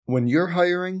When you're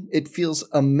hiring, it feels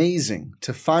amazing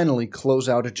to finally close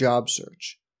out a job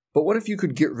search. But what if you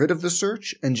could get rid of the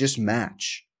search and just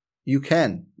match? You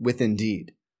can with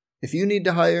Indeed. If you need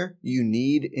to hire, you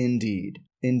need Indeed.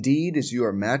 Indeed is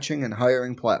your matching and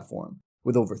hiring platform.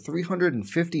 With over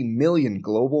 350 million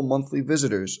global monthly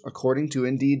visitors, according to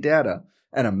Indeed data,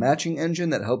 and a matching engine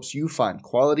that helps you find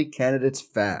quality candidates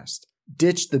fast.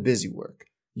 Ditch the busy work.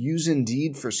 Use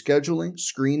Indeed for scheduling,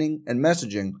 screening, and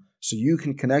messaging so you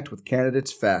can connect with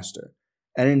candidates faster.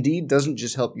 And Indeed doesn't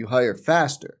just help you hire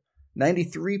faster.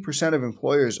 93% of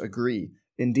employers agree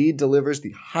Indeed delivers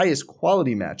the highest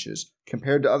quality matches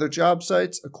compared to other job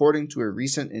sites, according to a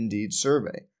recent Indeed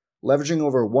survey. Leveraging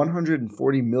over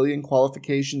 140 million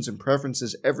qualifications and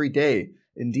preferences every day,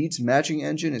 Indeed's matching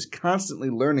engine is constantly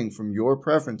learning from your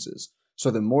preferences, so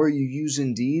the more you use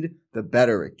Indeed, the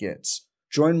better it gets.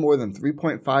 Join more than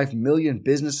 3.5 million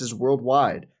businesses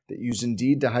worldwide that use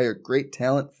Indeed to hire great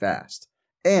talent fast.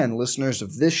 And listeners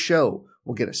of this show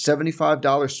will get a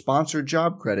 $75 sponsored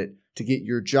job credit to get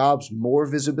your jobs more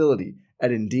visibility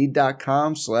at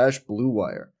Indeed.com/Blue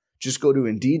Wire. Just go to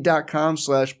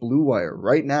Indeed.com/Blue Wire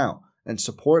right now and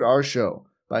support our show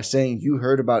by saying you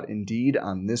heard about Indeed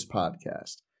on this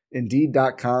podcast.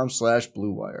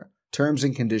 Indeed.com/Blue Wire. Terms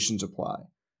and conditions apply.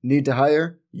 Need to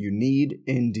hire? You need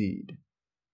Indeed.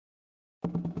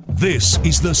 This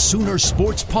is the Sooner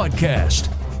Sports Podcast,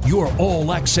 your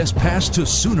all-access pass to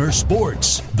Sooner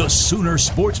Sports. The Sooner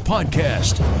Sports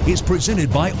Podcast is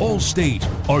presented by Allstate.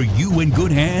 Are you in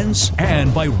good hands?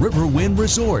 And by Riverwind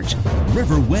Resort.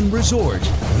 Riverwind Resort,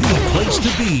 the place to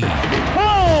be.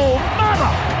 Oh,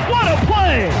 mama! What a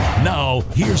play! Now,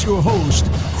 here's your host,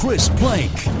 Chris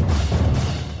Plank.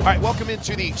 All right, welcome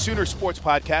into the Sooner Sports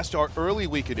Podcast, our early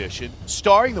week edition,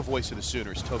 starring the voice of the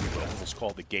Sooners, Toby and Plank. It's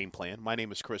called The Game Plan. My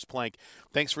name is Chris Plank.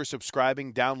 Thanks for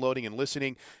subscribing, downloading, and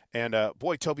listening. And,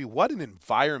 boy, Toby, what an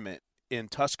environment in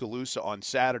Tuscaloosa on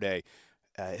Saturday.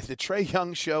 The Trae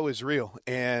Young show is real,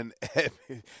 and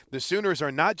the Sooners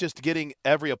are not just getting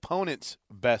every opponent's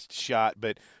best shot,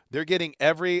 but they're getting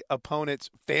every opponent's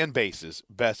fan base's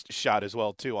best shot as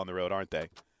well, too, on the road, aren't they?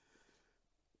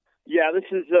 Yeah, this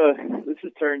is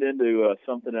turned into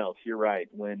something else. You're right.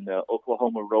 When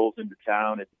Oklahoma rolls into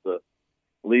town, it's the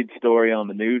lead story on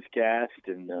the newscast,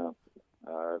 and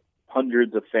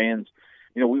hundreds of fans.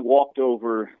 You know, we walked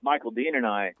over. Michael Dean and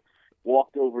I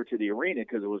walked over to the arena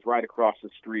because it was right across the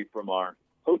street from our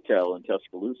hotel in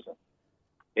Tuscaloosa,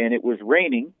 and it was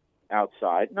raining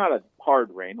outside. Not a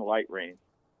hard rain, a light rain,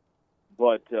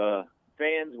 but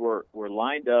fans were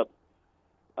lined up.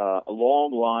 A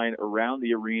long line around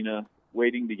the arena,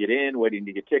 waiting to get in, waiting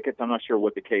to get tickets. I'm not sure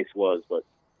what the case was, but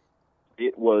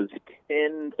it was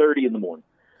 10:30 in the morning,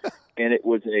 and it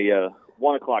was a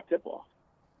 1 o'clock tip-off.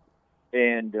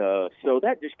 And so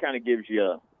that just kind of gives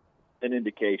you an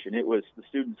indication. It was the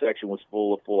student section was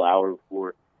full a full hour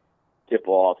before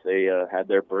tip-off. They had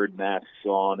their bird masks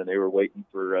on, and they were waiting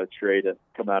for Trae to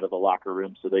come out of the locker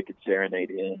room so they could serenade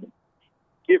him.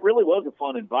 It really was a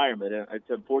fun environment. It's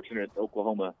unfortunate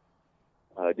Oklahoma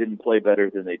didn't play better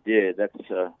than they did. That's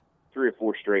 3 or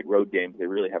 4 straight road games. They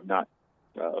really have not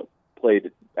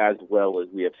played as well as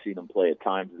we have seen them play at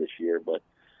times this year. But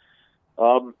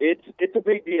it's a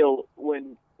big deal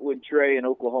when Trae and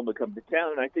Oklahoma come to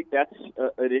town, and I think that's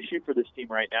an issue for this team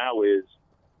right now is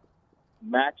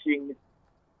matching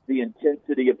the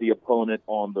intensity of the opponent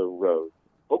on the road.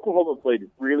 Oklahoma played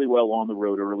really well on the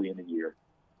road early in the year.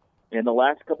 In the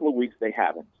last couple of weeks, they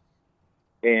haven't.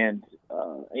 And,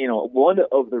 one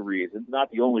of the reasons,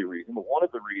 not the only reason, but one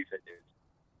of the reasons is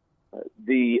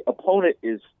the opponent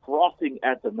is frothing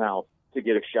at the mouth to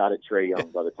get a shot at Trae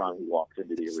Young by the time he walks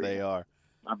into the arena. They are.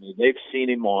 I mean, they've seen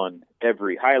him on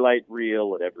every highlight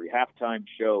reel, at every halftime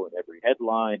show, at every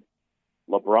headline.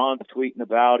 LeBron's tweeting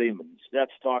about him, and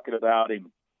Steph's talking about him.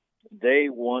 They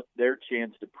want their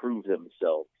chance to prove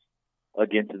themselves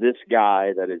against this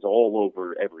guy that is all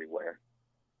over everywhere.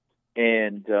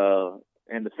 And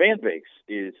the fan base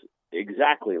is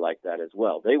exactly like that as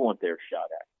well. They want their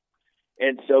shot at.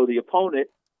 And so the opponent,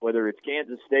 whether it's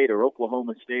Kansas State or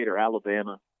Oklahoma State or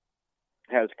Alabama,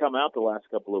 has come out the last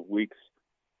couple of weeks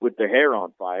with their hair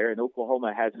on fire, and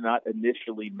Oklahoma has not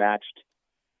initially matched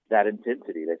that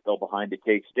intensity. They fell behind to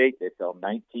K-State. They fell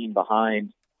 19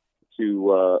 behind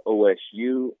to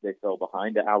OSU. They fell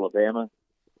behind to Alabama.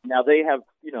 Now they have,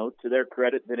 to their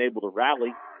credit, been able to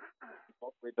rally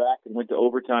all the way back and went to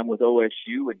overtime with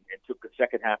OSU and took a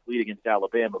second-half lead against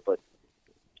Alabama. But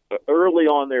early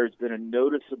on, there's been a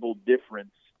noticeable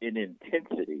difference in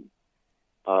intensity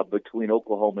between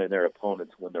Oklahoma and their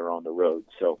opponents when they're on the road.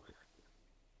 So,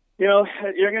 you're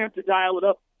going to have to dial it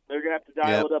up They're going to have to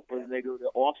dial it up when they go to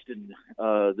Austin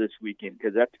this weekend,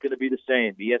 because that's going to be the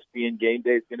same. The ESPN game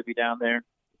day is going to be down there.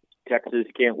 Texas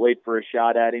can't wait for a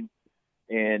shot at him.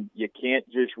 And you can't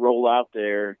just roll out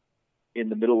there in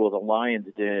the middle of the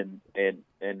Lions' den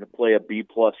and play a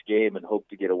B-plus game and hope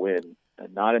to get a win.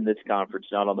 And not in this conference,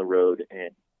 not on the road.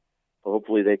 And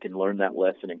hopefully they can learn that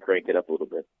lesson and crank it up a little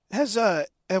bit.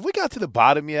 Have we got to the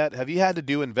bottom yet? Have you had to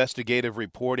do investigative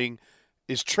reporting?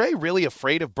 Is Trae really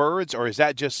afraid of birds, or is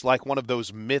that just like one of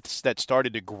those myths that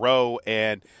started to grow?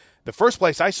 And the first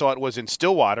place I saw it was in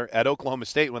Stillwater at Oklahoma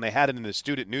State when they had it in the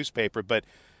student newspaper. But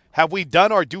have we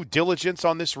done our due diligence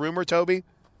on this rumor, Toby?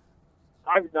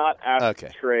 I've not asked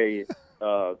Trae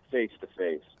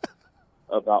face-to-face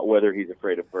about whether he's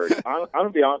afraid of birds. I'm going to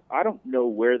be honest, I don't know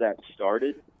where that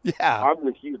started. Yeah. I'm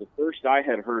with you. The first I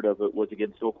had heard of it was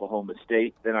against Oklahoma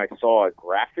State. Then I saw a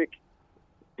graphic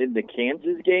in the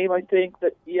Kansas game, I think,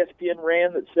 that ESPN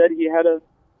ran that said he had a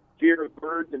fear of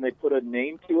birds, and they put a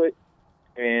name to it.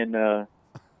 And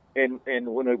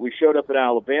when we showed up in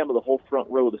Alabama, the whole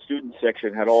front row of the student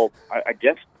section had all, I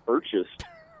guess, purchased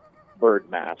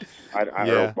bird masks. I don't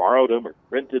know, borrowed them or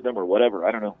rented them or whatever.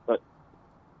 I don't know. But,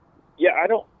 yeah, I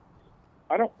don't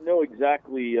know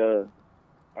exactly.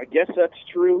 I guess that's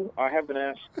true. I haven't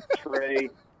asked Trae.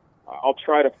 I'll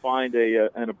try to find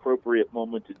an appropriate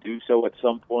moment to do so at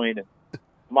some point.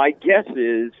 My guess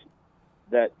is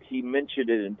that he mentioned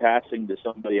it in passing to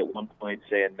somebody at one point,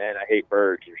 saying, "Man, I hate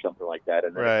birds," or something like that,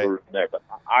 and then it grew from there. But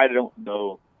I don't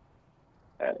know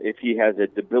if he has a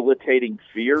debilitating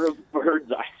fear of birds.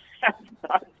 I have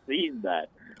not seen that.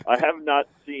 I have not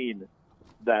seen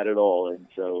that at all, and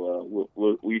so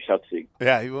we shall see.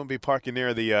 Yeah, he won't be parking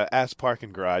near the Ass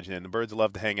parking garage, and the birds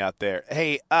love to hang out there.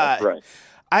 Hey, that's right.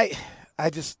 I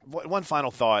just one final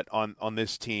thought on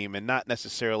this team, and not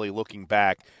necessarily looking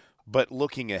back, but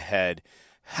looking ahead.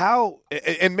 How,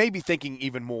 and maybe thinking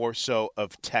even more so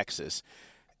of Texas,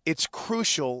 it's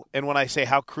crucial. And when I say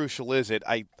how crucial is it,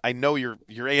 I know your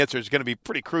answer is going to be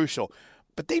pretty crucial.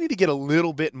 But they need to get a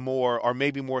little bit more, or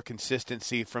maybe more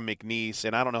consistency from McNeese,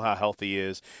 and I don't know how healthy he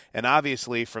is, and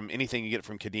obviously from anything you get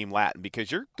from Kadeem Latin,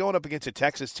 because you're going up against a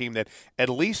Texas team that at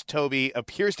least, Toby,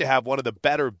 appears to have one of the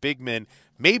better big men,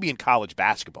 maybe in college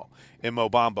basketball, in Mo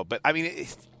Bamba. But, I mean,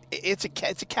 it's a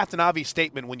Captain Obvious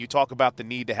statement when you talk about the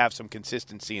need to have some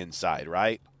consistency inside,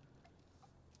 right?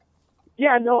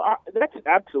 Yeah, no, that's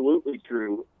absolutely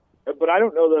true. But I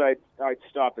don't know that I'd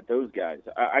stop at those guys.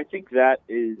 I think that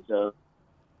is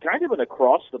kind of an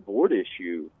across-the-board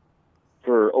issue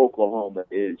for Oklahoma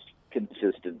is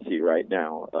consistency right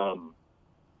now.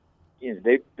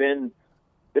 They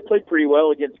played pretty well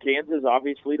against Kansas,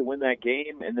 obviously, to win that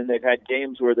game, and then they've had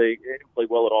games where they didn't play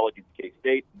well at all against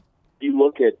K-State. You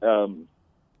look at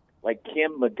like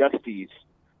Cam McGusty's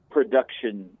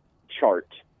production chart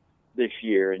this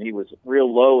year, and he was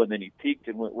real low, and then he peaked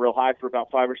and went real high for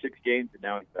about 5 or 6 games, and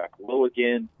now he's back low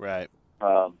again. Right.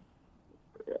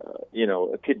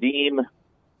 Kadeem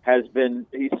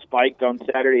he's spiked on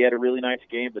Saturday. He had a really nice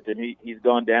game, but then he's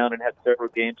gone down and had several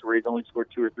games where he's only scored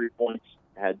 2 or 3 points,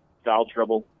 had foul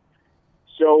trouble.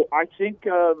 So I think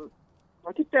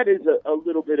that is a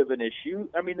little bit of an issue.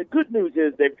 I mean, the good news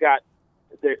is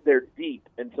they're deep,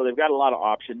 and so they've got a lot of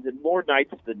options, and more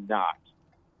nights than not,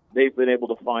 they've been able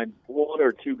to find 1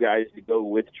 or 2 guys to go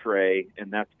with Trae,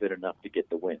 and that's been enough to get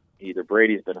the win. Either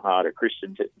Brady's been hot, or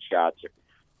Christian's hitting shots, or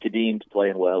Kadeem's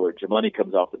playing well, or Jamani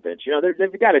comes off the bench.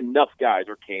 They've got enough guys,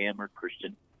 or Cam or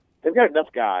Christian. They've got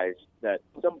enough guys that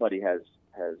somebody has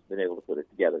been able to put it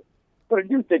together. But I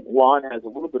do think Juan has a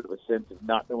little bit of a sense of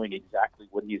not knowing exactly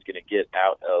what he's going to get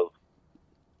out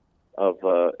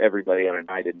of everybody on a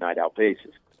night-in, night-out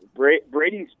basis.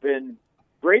 Brady's been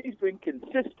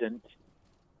consistent,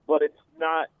 but it's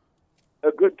not a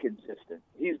good consistent.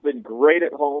 He's been great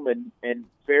at home and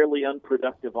fairly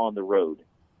unproductive on the road.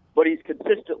 But he's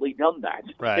consistently done that,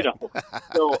 right.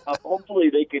 So hopefully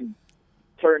they can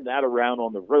turn that around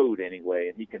on the road anyway,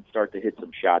 and he can start to hit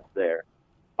some shots there.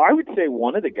 I would say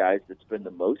one of the guys that's been the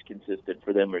most consistent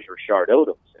for them is Rashard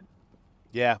Odoms.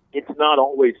 Yeah. It's not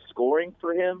always scoring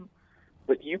for him,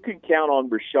 but you can count on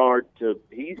Rashard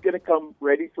he's going to come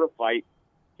ready for a fight.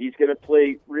 He's going to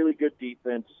play really good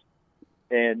defense,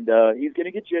 and he's going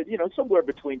to get you, somewhere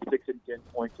between 6 and 10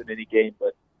 points in any game,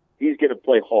 but he's going to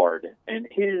play hard, and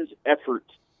his effort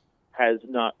has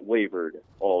not wavered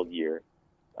all year.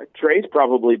 Trae's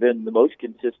probably been the most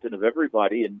consistent of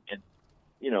everybody in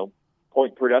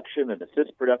point production and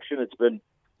assist production. It's been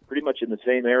pretty much in the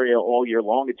same area all year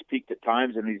long. It's peaked at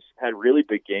times, and he's had really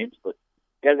big games, but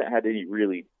he hasn't had any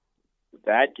really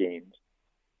bad games.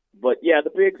 But, yeah,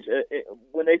 the Bigs,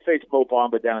 when they face Mo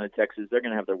Bamba down in Texas, they're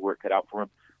going to have their work cut out for him.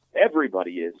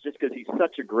 Everybody is, just because he's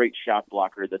such a great shot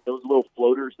blocker that those little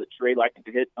floaters that Trae likes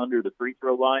to hit under the free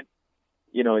throw line,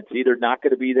 you know, it's either not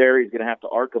going to be there, he's going to have to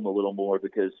arc him a little more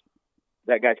because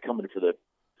that guy's coming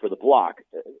for the block.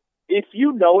 If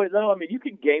you know it, though, I mean, you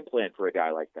can game plan for a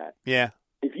guy like that. Yeah.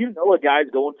 If you know a guy's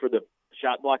going for the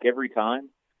shot block every time,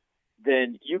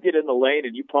 then you get in the lane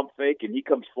and you pump fake and he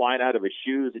comes flying out of his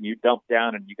shoes and you dump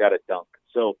down and you got to dunk.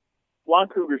 So Lon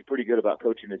Kruger's pretty good about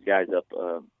coaching his guys up.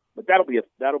 But that'll be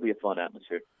a fun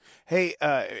atmosphere. Hey,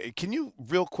 can you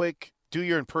real quick do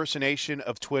your impersonation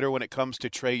of Twitter when it comes to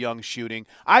Trae Young shooting?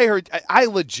 I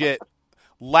legit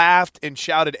laughed and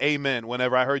shouted amen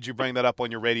whenever I heard you bring that up on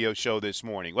your radio show this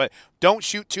morning. What? Don't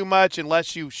shoot too much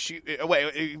unless you shoot.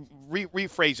 Wait,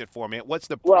 rephrase it for me. What's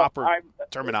the proper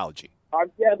terminology?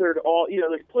 I've gathered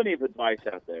there's plenty of advice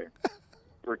out there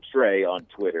for Trae on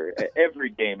Twitter. Every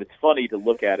game, it's funny to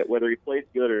look at it, whether he plays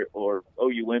good or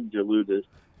OU wins or loses.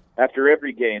 After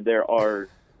every game, there are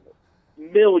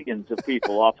millions of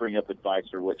people offering up advice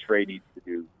for what Trae needs to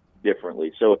do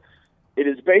differently. So it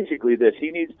is basically this.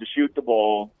 He needs to shoot the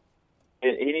ball,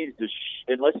 and he needs to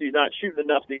unless he's not shooting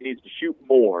enough, then he needs to shoot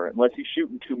more. Unless he's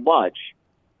shooting too much,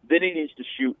 then he needs to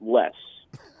shoot less.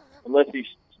 Unless he's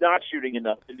not shooting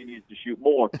enough, then he needs to shoot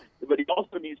more. But he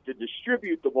also needs to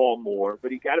distribute the ball more,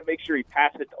 but he got to make sure he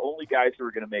passes it to only guys who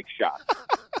are going to make shots.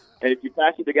 And if you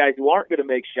pass it to guys who aren't going to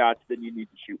make shots, then you need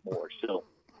to shoot more. So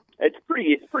it's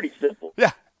pretty simple.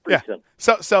 Yeah. Pretty simple.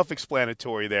 So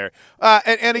self-explanatory there.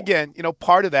 And again, you know,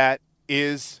 part of that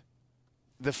is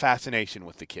the fascination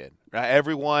with the kid. Right?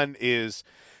 Everyone is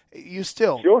 – you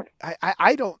still – Sure.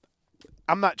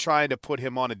 I'm not trying to put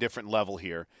him on a different level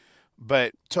here.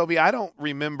 But, Toby, I don't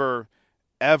remember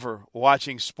ever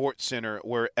watching SportsCenter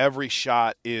where every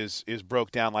shot is broke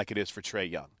down like it is for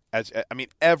Trae Young.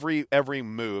 Every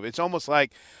move. It's almost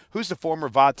like, who's the former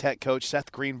Vodtech coach,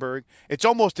 Seth Greenberg? It's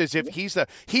almost as if he's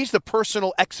the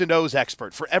personal X and O's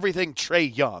expert for everything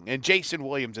Trae Young, and Jason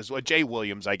Williams as well, Jay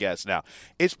Williams, I guess now.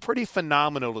 It's pretty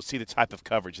phenomenal to see the type of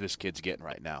coverage this kid's getting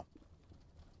right now.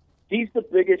 He's the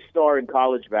biggest star in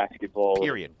college basketball.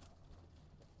 Period.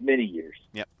 In many years.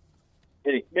 Yep.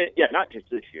 Not just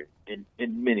this year.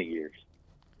 In many years.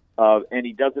 And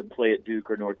he doesn't play at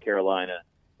Duke or North Carolina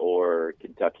or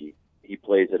Kentucky. He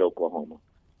plays at Oklahoma.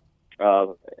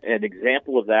 An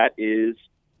example of that is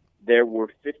there were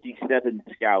 57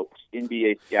 scouts,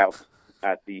 NBA scouts,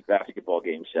 at the basketball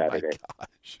game Saturday. Oh my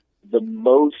gosh. The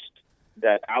most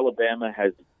that Alabama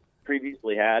has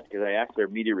previously had, because I asked their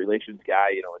media relations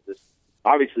guy,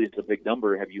 obviously it's a big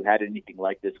number. Have you had anything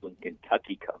like this when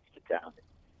Kentucky comes to town in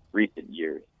recent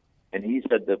years? And he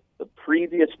said the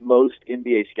previous most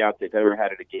NBA scouts they've ever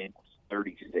had at a game was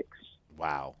 36.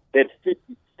 Wow. They had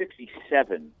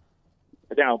 57.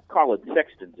 Now, Colin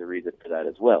Sexton's a reason for that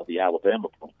as well, the Alabama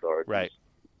point guard. Right.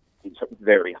 He's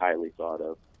very highly thought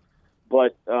of.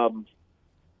 But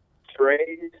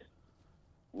Trae's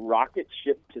rocket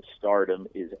ship to stardom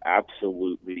is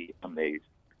absolutely amazing.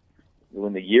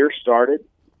 When the year started,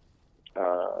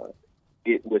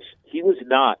 he was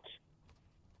not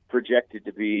projected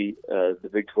to be the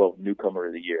Big 12 newcomer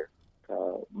of the year.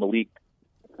 Malik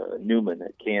Newman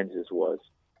at Kansas was.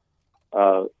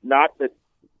 Not that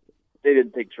they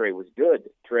didn't think Trae was good.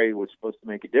 Trae was supposed to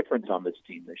make a difference on this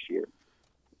team this year.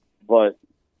 But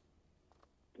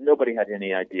nobody had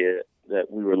any idea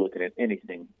that we were looking at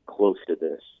anything close to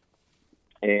this.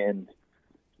 And,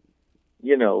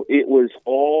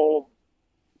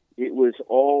 it was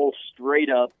all straight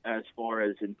up as far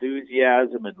as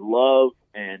enthusiasm and love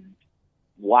and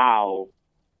wow.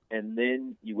 And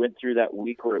then you went through that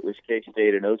week where it was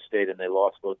K-State and O-State, and they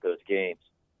lost both those games.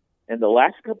 And the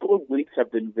last couple of weeks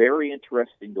have been very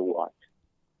interesting to watch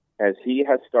as he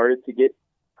has started to get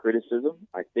criticism,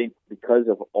 I think, because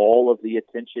of all of the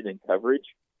attention and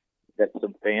coverage that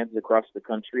some fans across the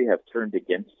country have turned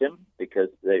against him because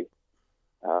it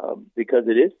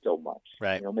is so much.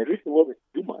 Right. Maybe it's a little bit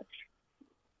too much.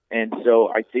 And so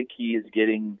I think he is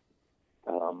getting,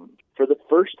 for the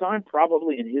first time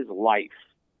probably in his life,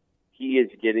 he is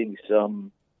getting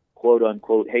some quote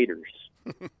unquote haters.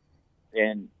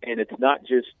 and it's not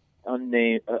just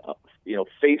unnamed,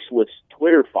 faceless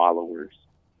Twitter followers.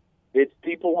 It's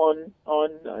people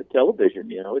on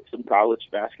television. It's some college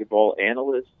basketball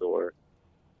analysts or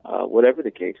whatever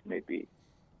the case may be.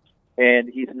 And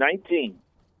he's 19.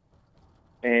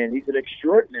 And he's an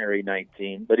extraordinary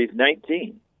 19, but he's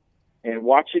 19. And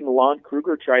watching Lon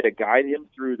Kruger try to guide him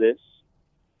through this,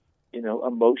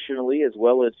 emotionally as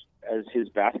well as his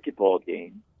basketball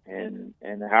game and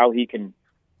how he can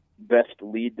best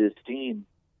lead this team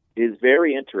is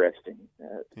very interesting.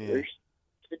 There's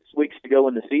 6 weeks to go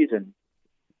in the season,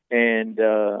 and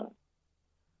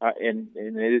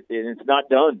it's not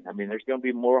done. I mean, there's going to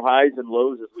be more highs and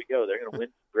lows as we go. They're going to win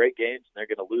great games, and they're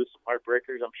going to lose some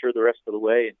heartbreakers, I'm sure, the rest of the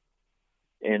way.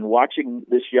 And watching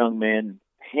this young man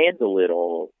handle it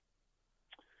all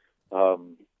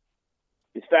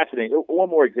is fascinating. One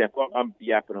more example. I'm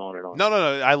yapping on and on. No.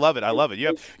 I love it.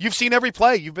 You've seen every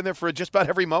play. You've been there for just about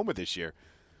every moment this year.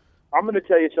 I'm going to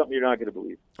tell you something you're not going to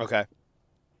believe. Okay.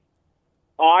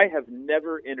 I have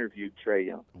never interviewed Trae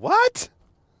Young. What?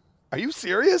 Are you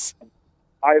serious?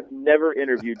 I've never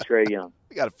interviewed Trae Young.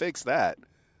 We got to fix that.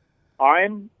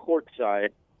 I'm courtside,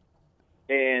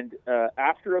 and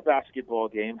after a basketball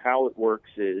game, how it works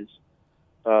is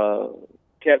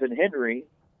Kevin Henry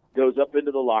goes up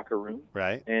into the locker room,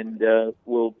 right, and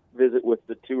will visit with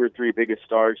the 2 or 3 biggest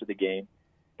stars of the game,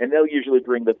 and they'll usually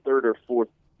bring the 3rd or 4th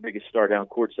biggest star down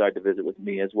courtside to visit with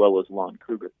me, as well as Lon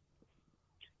Kruger.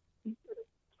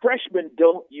 Freshmen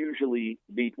don't usually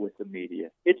meet with the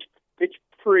media. It's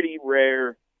pretty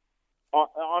rare.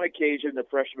 On occasion, the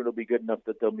freshmen will be good enough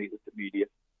that they'll meet with the media.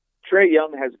 Trae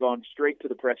Young has gone straight to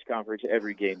the press conference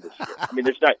every game this year. I mean,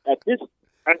 there's not at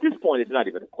this point, it's not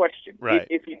even a question. Right.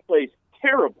 If he plays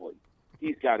terribly,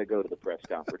 he's got to go to the press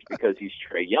conference because he's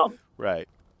Trae Young. Right.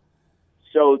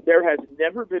 So there has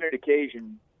never been an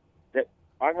occasion that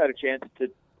I've had a chance to.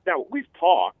 Now we've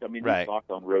talked. I mean, right. We've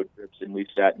talked on road trips and we've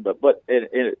sat, but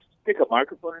it's pick a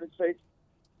microphone in his face.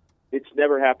 It's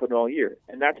never happened all year,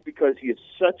 and that's because he is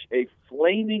such a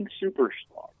flaming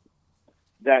superstar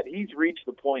that he's reached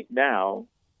the point now,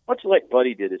 much like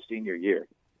Buddy did his senior year,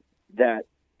 that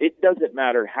it doesn't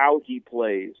matter how he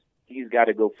plays. He's got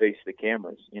to go face the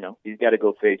cameras. You know, he's got to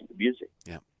go face the music.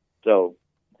 Yeah. So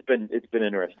it's been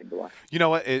interesting to watch. You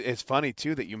know what? It's funny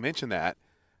too that you mentioned that,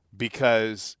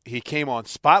 because he came on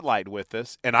Spotlight with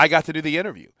us, and I got to do the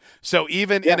interview. So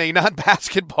even in a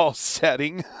non-basketball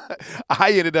setting,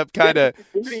 I ended up kind of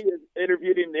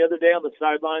interviewed him the other day on the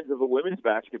sidelines of a women's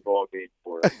basketball game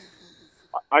for us.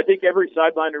 I think every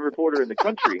sideline reporter in the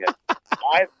country has.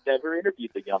 I've never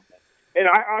interviewed the young man, and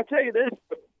I'll tell you this: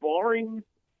 barring,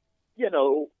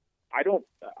 I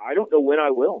don't know when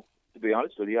I will. To be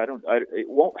honest with you, it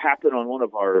won't happen on one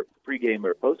of our pregame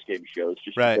or postgame shows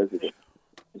just because of the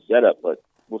setup, but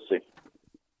we'll see.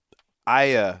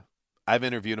 I've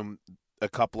interviewed him a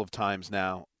couple of times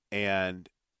now, and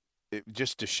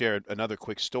just to share another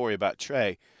quick story about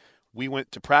Trae, we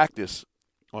went to practice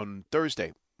on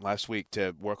Thursday last week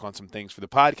to work on some things for the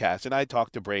podcast, and I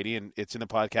talked to Brady, and it's in the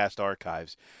podcast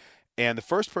archives. And the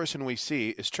first person we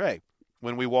see is Trae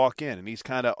when we walk in, and he's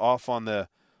kind of off on the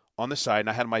side, and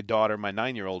I had my daughter, my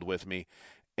 9-year-old, with me,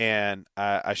 and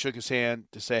I shook his hand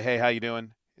to say, "Hey, how you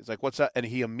doing?" He's like, "What's up?" And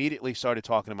he immediately started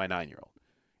talking to my 9-year-old.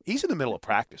 He's in the middle of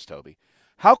practice, Toby.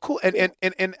 How cool!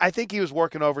 And I think he was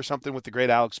working over something with the great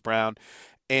Alex Brown,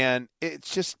 and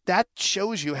it's just that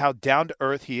shows you how down to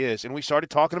earth he is. And we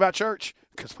started talking about church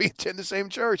because we attend the same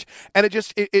church, and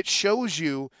it shows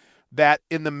you that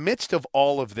in the midst of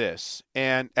all of this,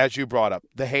 and as you brought up,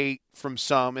 the hate from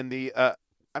some and the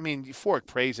euphoric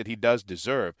praise that he does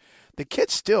deserve, the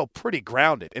kid's still pretty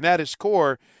grounded, and at his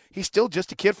core, he's still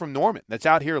just a kid from Norman that's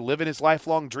out here living his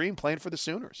lifelong dream, playing for the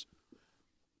Sooners.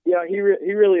 Yeah, he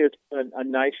really is a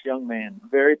nice young man,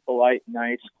 very polite,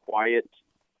 nice, quiet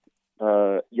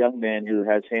young man who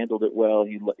has handled it well.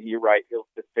 You're right.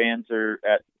 If fans are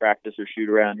at practice or shoot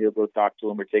around, he'll go talk to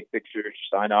them or take pictures,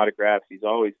 sign autographs. He's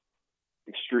always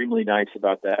extremely nice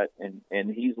about that,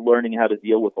 and he's learning how to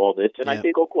deal with all this. And I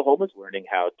think Oklahoma's learning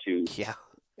how to. Yeah.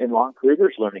 And Lon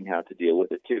Kruger's learning how to deal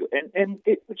with it too. And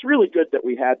it's really good that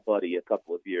we had Buddy a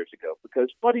couple of years ago,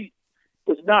 because Buddy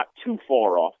was not too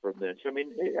far off from this. I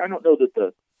mean, I don't know that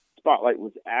the spotlight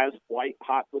was as white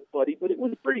hot with Buddy, but it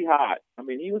was pretty hot. I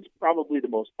mean, he was probably the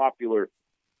most popular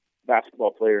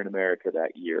basketball player in America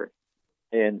that year,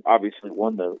 and obviously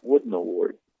won the Wooden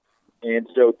Award. And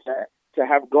so to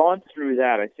have gone through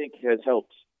that, I think has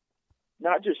helped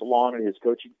not just Lon and his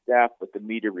coaching staff, but the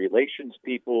media relations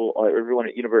people, everyone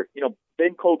at university.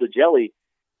 Ben Coldagelli,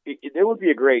 there would be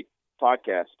a great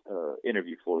podcast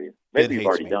interview for you. Maybe you've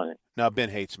already done it. No, Ben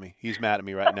hates me. He's mad at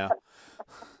me right now.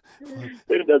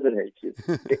 Ben doesn't hate you.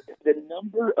 The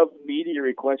number of media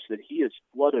requests that he is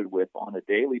flooded with on a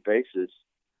daily basis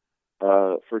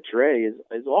for Trae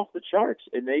is off the charts,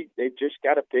 and they've just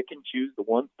got to pick and choose the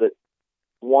ones that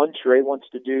Trae wants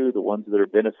to do, the ones that are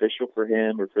beneficial for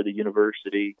him or for the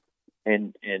university,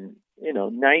 and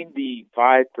 95%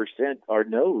 are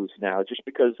no's now, just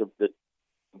because of the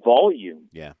volume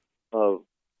of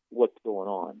what's going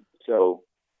on. So,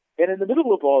 and in the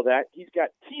middle of all that, he's got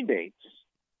teammates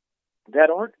that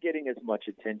aren't getting as much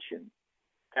attention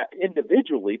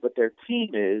individually, but their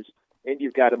team is, and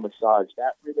you've got to massage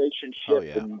that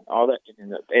relationship and all that.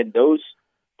 And those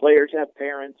players have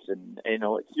parents, and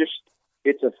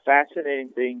it's a fascinating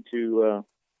thing to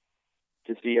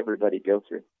see everybody go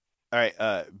through. All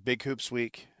right, Big Hoops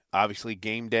Week. Obviously,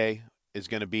 game day is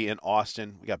going to be in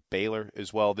Austin. We got Baylor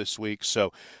as well this week.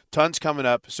 So tons coming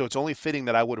up. So it's only fitting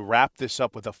that I would wrap this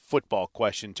up with a football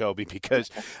question, Toby, because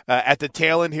at the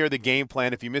tail end here, the game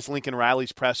plan, if you missed Lincoln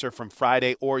Riley's presser from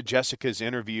Friday or Jessica's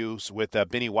interviews with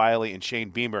Bennie Wylie and Shane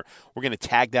Beamer, we're going to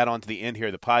tag that onto the end here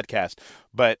of the podcast.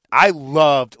 But I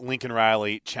loved Lincoln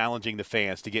Riley challenging the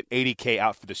fans to get 80K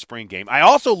out for the spring game. I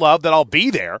also love that I'll be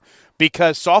there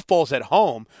because softball's at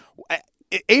home.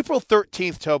 April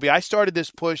 13th, Toby, I started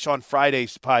this push on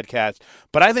Friday's podcast,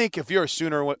 but I think if you're a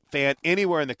Sooner fan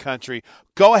anywhere in the country,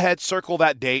 go ahead, circle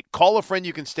that date, call a friend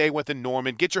you can stay with in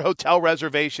Norman, get your hotel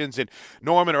reservations in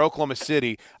Norman or Oklahoma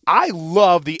City. I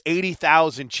love the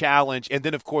 80,000 challenge, and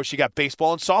then, of course, you got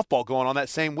baseball and softball going on that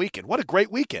same weekend. What a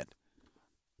great weekend.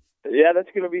 Yeah, that's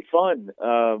going to be fun.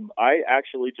 I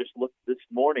actually just looked this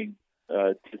morning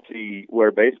to see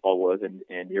where baseball was,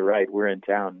 and you're right, we're in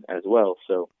town as well,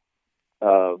 so.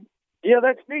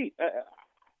 That's neat.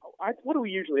 What do we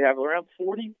usually have? Around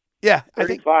 40? Yeah,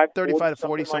 35, 35 to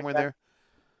 40, somewhere there.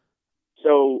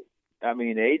 So,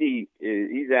 80,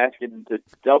 he's asking to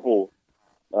double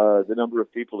the number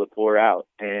of people that pour out.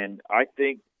 And I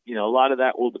think, a lot of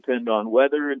that will depend on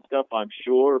weather and stuff, I'm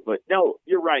sure. But, no,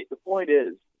 you're right. The point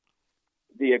is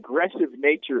the aggressive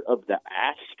nature of the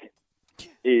ask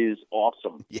is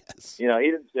awesome. Yes. He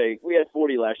didn't say, we had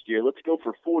 40 last year, let's go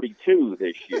for 42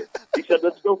 this year. He said,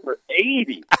 let's go for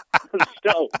 80.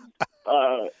 So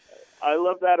I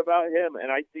love that about him,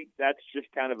 and I think that's just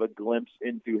kind of a glimpse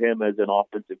into him as an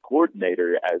offensive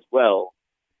coordinator as well,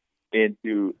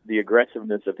 into the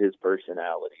aggressiveness of his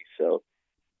personality. So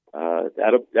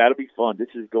that'll be fun. This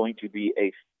is going to be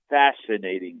a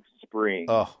fascinating spring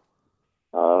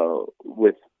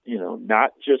with,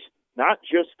 not just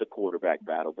the quarterback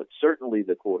battle, but certainly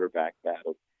the quarterback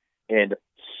battle, and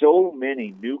so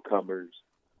many newcomers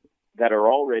that are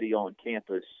already on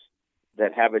campus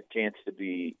that have a chance to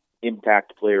be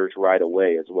impact players right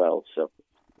away as well. So,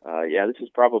 this is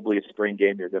probably a spring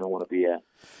game you're going to want to be at.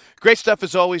 Great stuff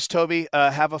as always, Toby.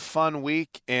 Have a fun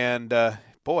week, and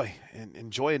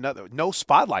enjoy another. No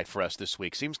spotlight for us this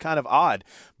week. Seems kind of odd,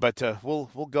 but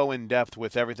we'll go in depth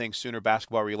with everything Sooner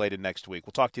basketball related next week.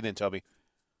 We'll talk to you then, Toby.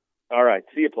 All right.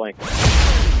 See you, Plank.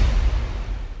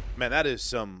 Man, that is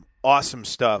some awesome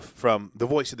stuff from the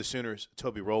voice of the Sooners,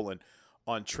 Toby Rowland,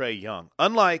 on Trae Young.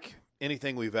 Unlike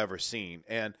anything we've ever seen.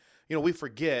 And, we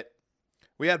forget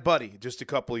we had Buddy just a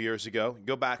couple of years ago.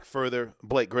 Go back further,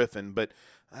 Blake Griffin. But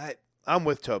I'm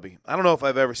with Toby. I don't know if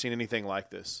I've ever seen anything like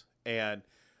this. And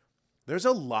there's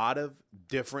a lot of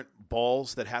different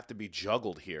balls that have to be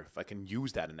juggled here, if I can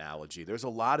use that analogy. There's a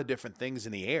lot of different things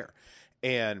in the air.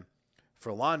 And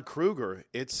for Lon Kruger,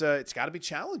 it's got to be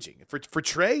challenging. For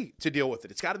Trae to deal with it,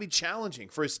 it's got to be challenging.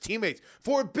 For his teammates,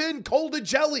 for Ben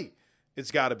Coldigelli, it's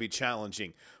got to be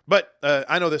challenging. But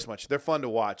I know this much. They're fun to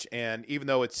watch. And even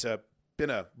though it's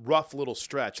been a rough little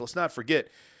stretch, let's not forget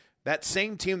that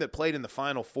same team that played in the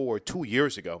Final Four 2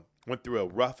 years ago went through a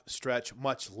rough stretch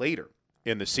much later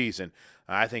in the season.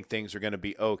 I think things are going to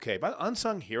be okay. But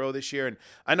unsung hero this year, and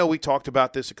I know we talked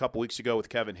about this a couple weeks ago with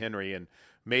Kevin Henry, and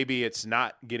maybe it's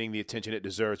not getting the attention it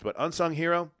deserves, but unsung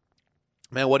hero,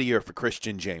 man, what a year for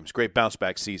Christian James. Great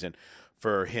bounce-back season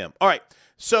for him. All right,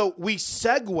 so we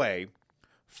segue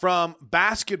from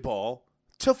basketball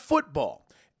to football.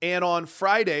 And on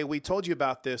Friday, we told you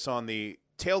about this on the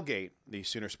Tailgate, the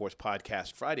Sooner Sports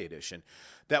Podcast Friday edition,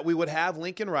 that we would have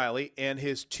Lincoln Riley and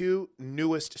his two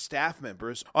newest staff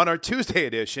members on our Tuesday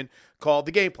edition called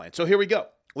The Game Plan. So here we go.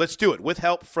 Let's do it. With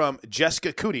help from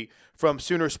Jessica Cootie from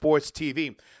Sooner Sports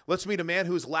TV. Let's meet a man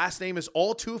whose last name is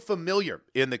all too familiar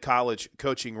in the college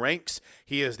coaching ranks.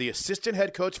 He is the assistant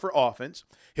head coach for offense.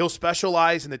 He'll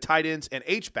specialize in the tight ends and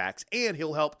H-backs, and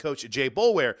he'll help coach Jay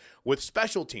Boulware with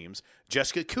special teams.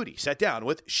 Jessica Cootie sat down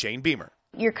with Shane Beamer.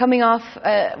 You're coming off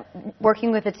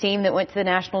working with a team that went to the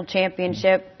national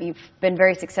championship. You've been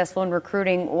very successful in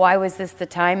recruiting. Why was this the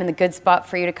time and the good spot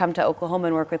for you to come to Oklahoma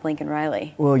and work with Lincoln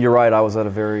Riley? Well, you're right. I was at a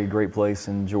very great place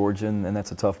in Georgia, and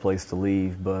that's a tough place to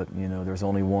leave. But, there's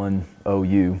only one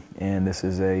OU, and this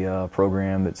is a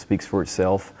program that speaks for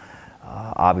itself.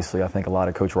 Obviously, I think a lot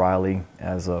of Coach Riley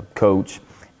as a coach,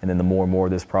 and then the more and more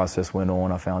this process went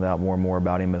on, I found out more and more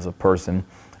about him as a person.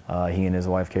 He and his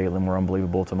wife, Caitlin, were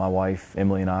unbelievable to my wife,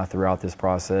 Emily, and I throughout this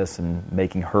process, and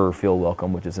making her feel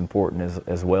welcome, which is important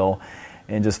as well.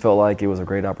 And just felt like it was a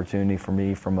great opportunity for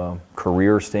me from a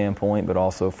career standpoint, but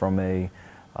also from a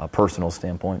personal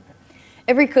standpoint.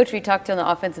 Every coach we talk to on the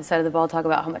offensive side of the ball talk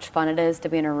about how much fun it is to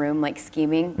be in a room like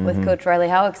scheming with Coach Riley.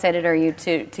 How excited are you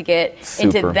to get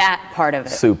into that part of it?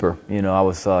 Super. I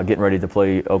was getting ready to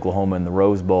play Oklahoma in the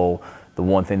Rose Bowl. The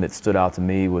one thing that stood out to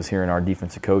me was hearing our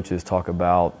defensive coaches talk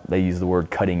about, they used the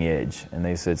word cutting edge, and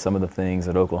they said some of the things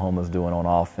that Oklahoma's doing on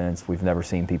offense we've never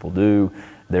seen people do.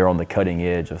 They're on the cutting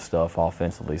edge of stuff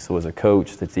offensively. So as a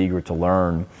coach that's eager to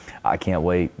learn, I can't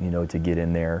wait, to get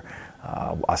in there.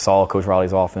 I saw Coach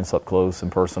Riley's offense up close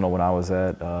and personal when I was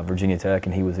at Virginia Tech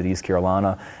and he was at East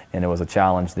Carolina, and it was a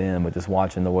challenge then, but just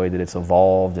watching the way that it's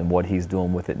evolved and what he's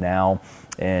doing with it now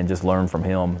and just learn from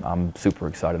him, I'm super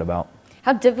excited about.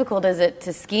 How difficult is it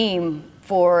to scheme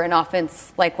for an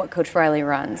offense like what Coach Riley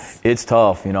runs? It's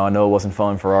tough. I know it wasn't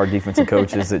fun for our defensive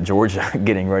coaches at Georgia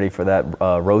getting ready for that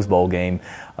Rose Bowl game.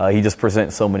 He just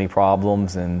presents so many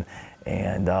problems, and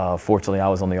fortunately I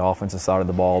was on the offensive side of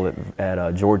the ball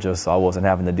at Georgia, so I wasn't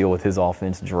having to deal with his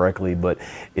offense directly, but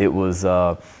it was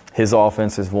his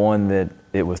offense is one that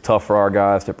it was tough for our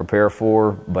guys to prepare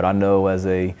for, but I know as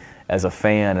a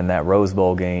fan in that Rose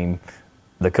Bowl game,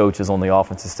 the coaches on the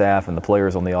offensive staff and the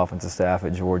players on the offensive staff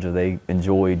at Georgia, they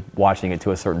enjoyed watching it to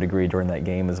a certain degree during that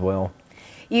game as well.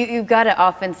 You've got an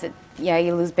offense that,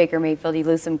 you lose Baker Mayfield, you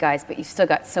lose some guys, but you've still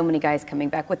got so many guys coming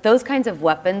back. With those kinds of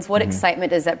weapons, what excitement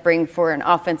does that bring for an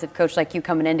offensive coach like you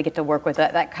coming in to get to work with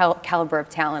that caliber of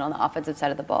talent on the offensive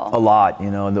side of the ball? A lot.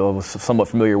 I was somewhat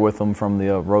familiar with them from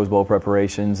the Rose Bowl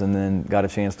preparations, and then got a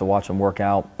chance to watch them work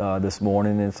out this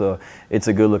morning. It's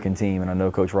a good-looking team, and I know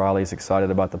Coach Riley is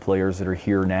excited about the players that are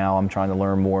here now. I'm trying to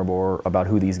learn more and more about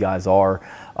who these guys are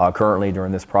currently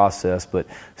during this process, but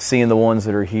seeing the ones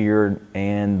that are here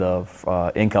and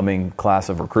the incoming class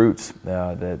of recruits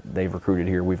that they've recruited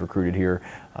here, we've recruited here,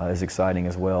 is exciting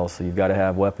as well. So you've got to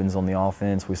have weapons on the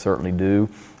offense. We certainly do,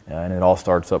 and it all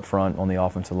starts up front on the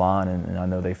offensive line, and I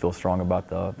know they feel strong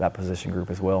about that position group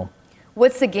as well.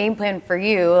 What's the game plan for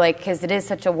you? Because it is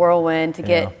such a whirlwind to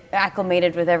get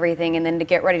acclimated with everything and then to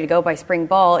get ready to go by spring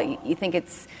ball. You think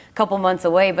it's a couple months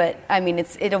away, but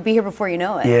it'll be here before you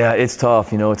know it. Yeah, it's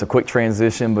tough. It's a quick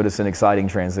transition, but it's an exciting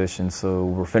transition. So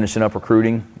we're finishing up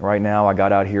recruiting right now. I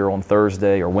got out here on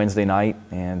Thursday or Wednesday night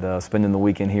and spending the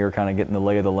weekend here, kind of getting the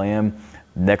lay of the land.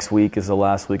 Next week is the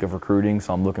last week of recruiting,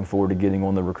 so I'm looking forward to getting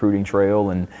on the recruiting trail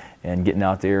and getting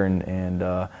out there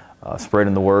and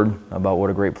spreading the word about what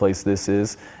a great place this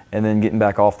is, and then getting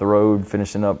back off the road,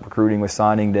 finishing up recruiting with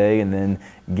signing day, and then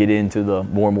get into the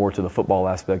more and more to the football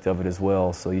aspect of it as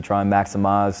well. So you try and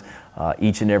maximize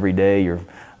each and every day.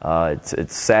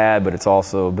 It's sad, but it's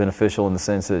also beneficial in the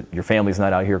sense that your family's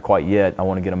not out here quite yet. I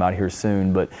want to get them out here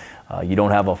soon, but you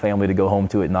don't have a family to go home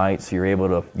to at night, so you're able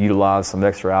to utilize some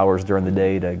extra hours during the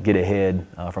day to get ahead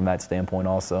from that standpoint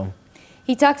also.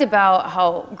 He talked about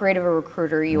how great of a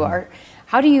recruiter you are.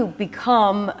 How do you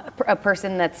become a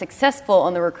person that's successful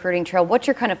on the recruiting trail? What's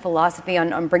your kind of philosophy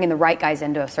on bringing the right guys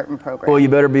into a certain program? Well, you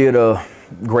better be at a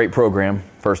great program,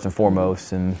 first and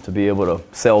foremost, and to be able to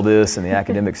sell this and the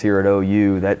academics here at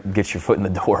OU, that gets your foot in the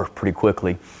door pretty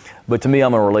quickly. But to me,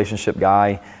 I'm a relationship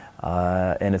guy,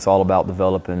 and it's all about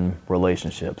developing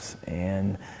relationships.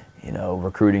 And,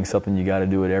 recruiting something you got to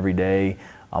do it every day.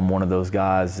 I'm one of those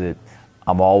guys that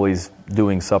I'm always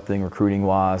doing something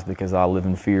recruiting-wise because I live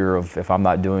in fear of if I'm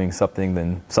not doing something,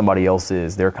 then somebody else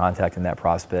is. They're contacting that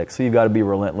prospect. So you've got to be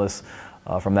relentless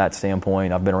from that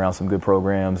standpoint. I've been around some good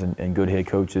programs and good head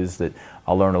coaches that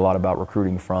I learned a lot about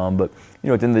recruiting from. But, at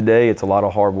the end of the day, it's a lot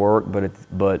of hard work,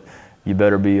 but you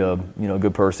better be a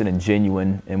good person and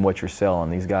genuine in what you're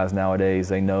selling. These guys nowadays,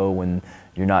 they know when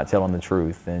you're not telling the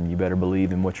truth, and you better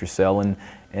believe in what you're selling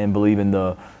and believe in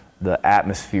the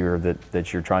atmosphere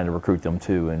that you're trying to recruit them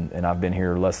to. And I've been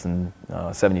here less than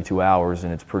 72 hours,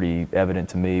 and it's pretty evident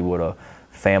to me what a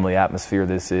family atmosphere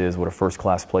this is, what a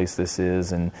first-class place this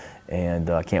is, and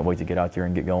I can't wait to get out there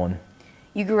and get going.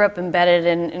 You grew up embedded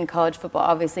in college football,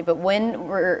 obviously, but when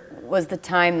was the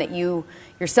time that you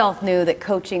yourself knew that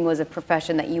coaching was a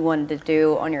profession that you wanted to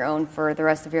do on your own for the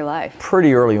rest of your life?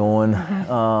 Pretty early on.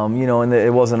 And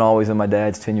it wasn't always in my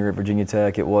dad's tenure at Virginia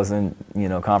Tech. It wasn't,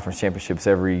 conference championships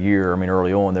every year.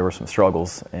 Early on there were some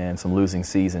struggles and some losing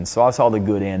seasons. So I saw the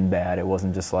good and bad. It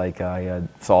wasn't just like I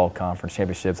saw conference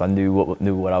championships. I knew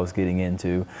what I was getting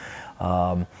into.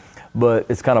 But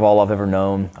it's kind of all I've ever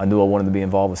known. I knew I wanted to be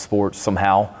involved with sports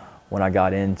somehow when I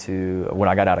got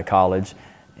out of college,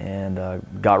 and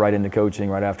got right into coaching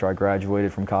right after I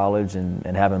graduated from college, and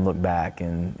haven't looked back,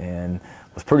 and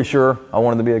was pretty sure I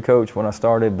wanted to be a coach when I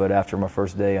started, but after my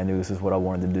first day I knew this is what I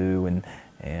wanted to do,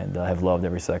 and I have loved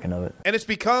every second of it. And it's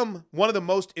become one of the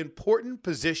most important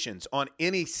positions on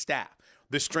any staff.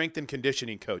 the strength and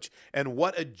conditioning coach. And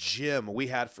what a gem we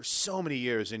had for so many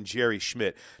years in Jerry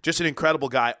Schmidt. Just an incredible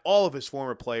guy. All of his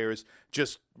former players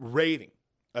just raving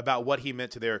about what he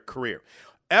meant to their career.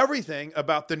 Everything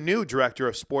about the new director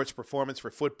of sports performance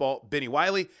for football, Bennie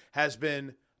Wylie, has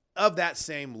been of that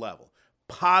same level.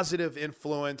 Positive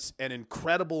influence, an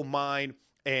incredible mind,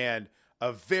 and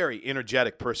a very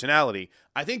energetic personality.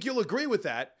 I think you'll agree with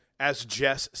that as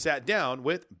Jess sat down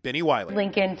with Bennie Wylie.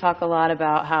 Lincoln talked a lot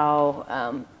about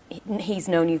how he's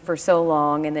known you for so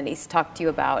long, and then he's talked to you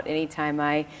about anytime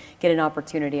I get an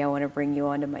opportunity, I want to bring you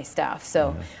onto my staff.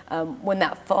 So when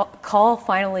that call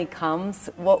finally comes,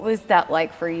 what was that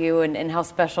like for you, and how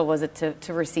special was it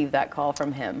to receive that call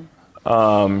from him?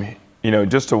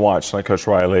 Just to watch like Coach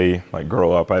Wylie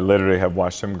grow up. I literally have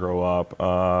watched him grow up.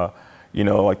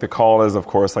 The call is, of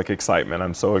course, excitement.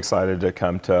 I'm so excited to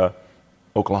come to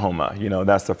Oklahoma.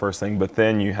 That's the first thing. But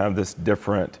then you have this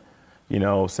different,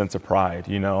 sense of pride.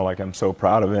 I'm so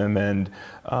proud of him and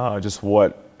just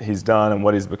what he's done and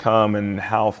what he's become and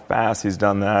how fast he's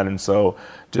done that. And so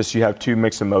just you have two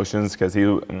mixed emotions because he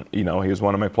was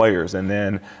one of my players. And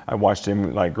then I watched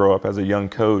him grow up as a young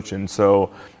coach. And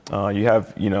so you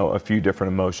have, a few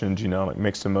different emotions,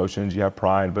 mixed emotions. You have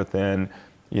pride, but then,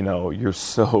 you're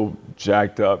so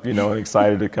jacked up, and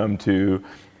excited to come to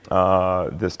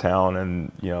this town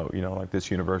and,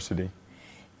 this university.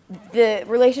 The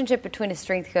relationship between a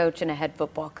strength coach and a head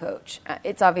football coach,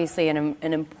 it's obviously an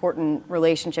important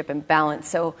relationship and balance.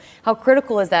 So how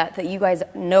critical is that you guys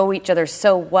know each other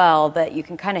so well that you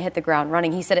can kind of hit the ground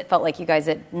running? He said it felt like you guys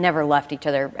had never left each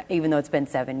other, even though it's been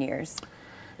 7 years.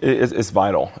 It's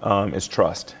vital. It's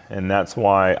trust. And that's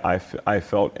why I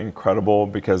felt incredible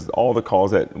because all the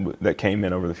calls that came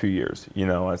in over the few years,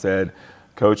 I said,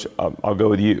 Coach, I'll go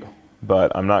with you.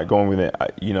 But I'm not going with it.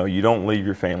 You don't leave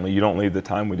your family. You don't leave the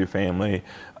time with your family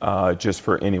just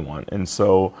for anyone. And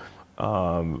so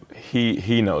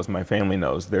he knows, my family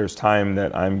knows. There's time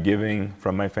that I'm giving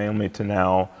from my family to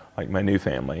now, my new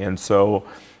family. And so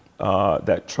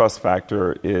that trust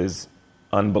factor is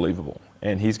unbelievable.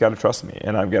 And he's got to trust me,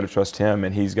 and I've got to trust him.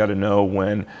 And he's got to know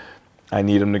when I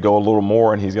need him to go a little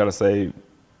more, and he's got to say,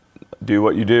 do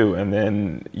what you do. And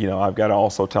then, I've got to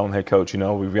also tell him, hey, Coach,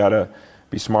 we've got to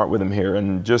be smart with him here,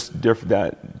 and just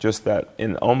that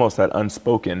in almost that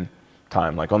unspoken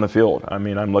time, on the field. I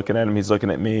mean, I'm looking at him, he's looking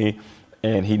at me,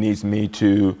 and he needs me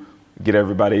to get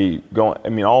everybody going. I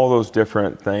mean, all those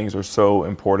different things are so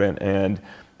important, and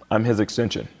I'm his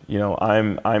extension.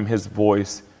 I'm his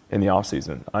voice in the off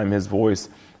season. I'm his voice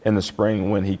in the spring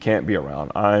when he can't be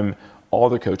around. I'm all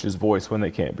the coaches' voice when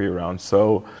they can't be around.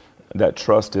 So that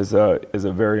trust is a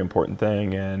very important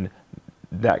thing, and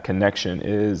that connection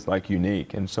is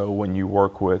unique. And so when you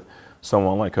work with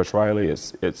someone like Coach Wylie,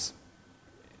 it's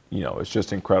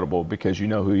just incredible because you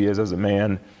know who he is as a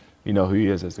man, you know who he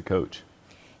is as a coach.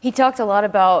 He talked a lot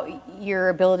about your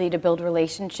ability to build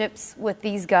relationships with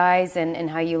these guys and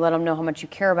how you let them know how much you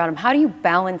care about them. How do you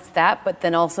balance that, but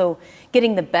then also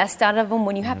getting the best out of them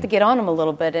when you have to get on them a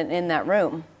little bit in that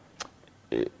room?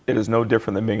 It is no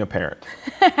different than being a parent.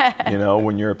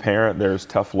 When you're a parent, there's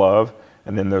tough love,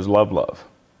 and then there's love.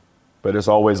 But it's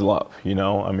always love,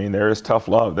 I mean, there is tough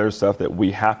love. There's stuff that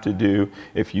we have to do.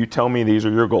 If you tell me these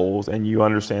are your goals and you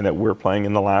understand that we're playing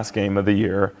in the last game of the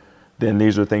year, then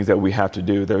these are things that we have to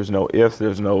do. There's no ifs,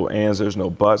 there's no ands, there's no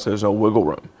buts, there's no wiggle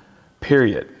room,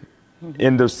 period.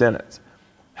 End of sentence.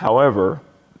 However,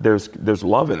 there's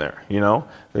love in there,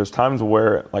 There's times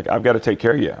where, I've got to take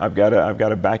care of you. I've got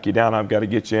to back you down. I've got to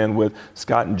get you in with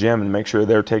Scott and Jim and make sure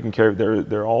they're taking care of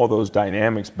they're all those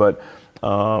dynamics. But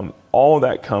all of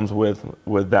that comes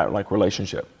with that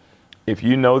relationship. If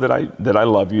you know that I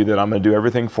love you, that I'm going to do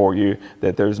everything for you,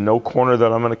 that there's no corner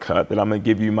that I'm going to cut, that I'm going to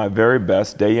give you my very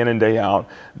best day in and day out,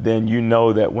 then you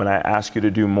know that when I ask you to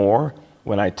do more,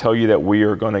 when I tell you that we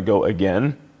are going to go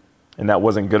again, and that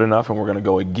wasn't good enough and we're going to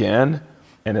go again,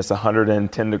 and it's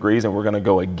 110 degrees and we're going to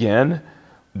go again,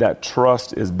 that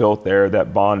trust is built there,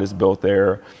 that bond is built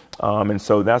there. And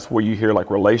so that's where you hear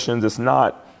relations. It's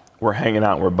not we're hanging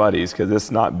out and we're buddies, because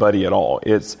it's not buddy at all.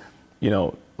 It's,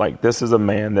 this is a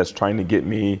man that's trying to get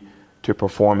me to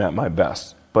perform at my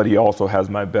best, but he also has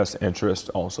my best interest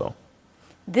also.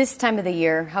 This time of the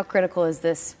year, how critical is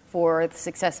this for the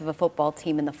success of a football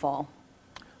team in the fall?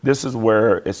 This is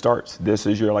where it starts. This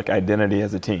is your identity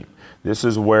as a team. This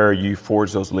is where you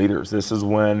forge those leaders. This is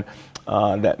when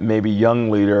that maybe young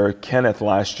leader, Kenneth,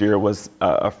 last year was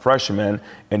a freshman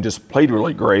and just played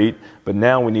really great, but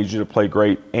now we need you to play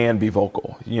great and be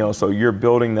vocal. So you're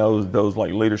building those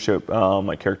like leadership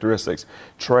like characteristics.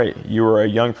 Trae, you were a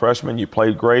young freshman, you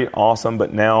played great, awesome,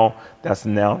 but now that's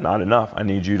not enough. I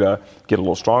need you to get a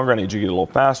little stronger. I need you to get a little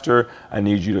faster. I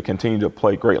need you to continue to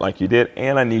play great like you did,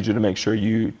 and I need you to make sure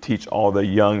you teach all the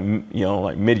young,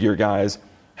 like mid-year guys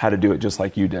how to do it just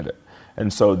like you did it.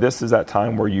 And so this is that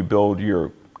time where you build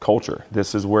your culture.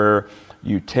 This is where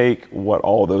you take what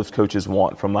all those coaches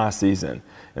want from last season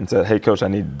and say, hey, coach, I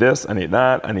need this, I need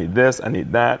that, I need this, I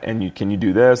need that, and can you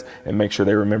do this? And make sure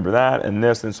they remember that and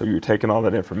this. And so you're taking all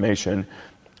that information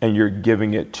and you're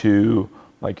giving it to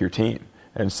like your team.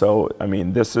 And so,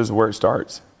 this is where it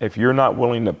starts. If you're not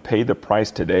willing to pay the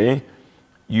price today,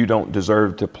 you don't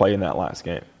deserve to play in that last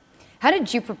game. How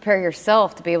did you prepare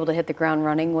yourself to be able to hit the ground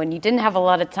running when you didn't have a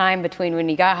lot of time between when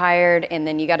you got hired and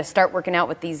then you got to start working out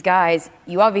with these guys?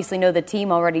 You obviously know the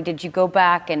team already. Did you go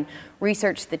back and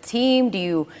research the team? Do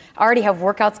you already have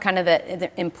workouts kind of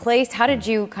in place? How did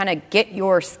you kind of get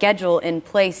your schedule in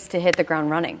place to hit the ground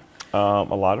running? A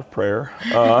lot of prayer.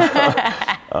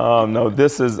 No,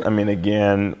 this is,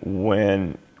 again,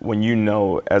 when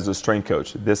as a strength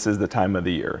coach, this is the time of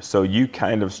the year. So you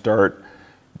kind of start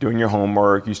doing your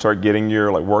homework, you start getting your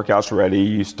workouts ready,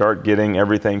 you start getting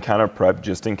everything kind of prepped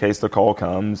just in case the call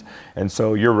comes, and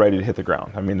so you're ready to hit the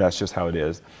ground. That's just how it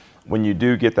is. When you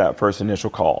do get that first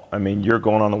initial call, you're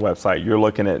going on the website, you're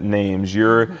looking at names,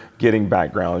 you're getting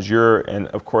backgrounds, and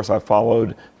of course I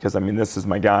followed, because this is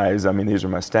my guys, these are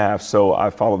my staff, so I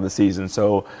followed the season.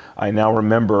 So I now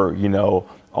remember,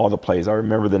 all the plays, I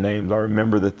remember the names, I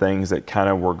remember the things that kind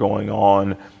of were going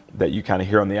on that you kind of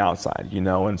hear on the outside,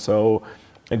 and so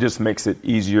it just makes it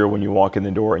easier when you walk in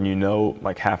the door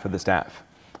and half of the staff.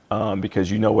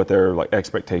 Because you know what their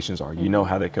expectations are. You know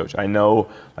how they coach. I know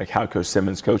how Coach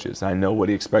Simmons coaches. I know what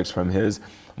he expects from his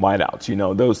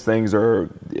wideouts. Those things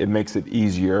it makes it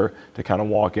easier to kind of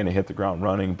walk in and hit the ground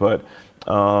running. But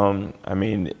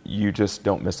you just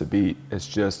don't miss a beat. It's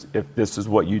just, if this is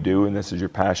what you do and this is your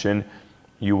passion,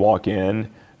 you walk in.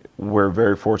 We're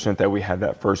very fortunate that we had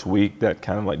that first week, that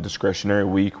kind of discretionary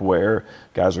week where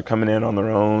guys are coming in on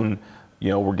their own.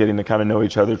 We're getting to kind of know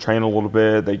each other, train a little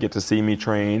bit. They get to see me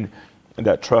train. And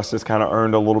that trust is kind of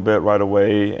earned a little bit right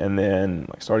away. And then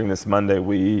starting this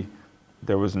Monday,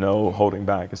 there was no holding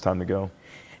back. It's time to go.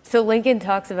 So Lincoln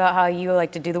talks about how you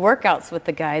like to do the workouts with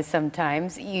the guys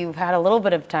sometimes. You've had a little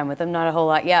bit of time with them, not a whole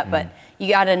lot yet, but you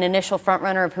got an initial front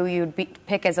runner of who you would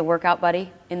pick as a workout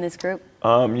buddy in this group?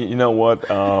 You know what?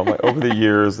 Over the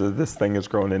years, this thing has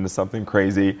grown into something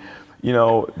crazy.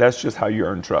 That's just how you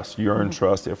earn trust. You earn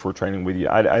trust if we're training with you.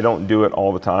 I don't do it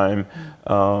all the time.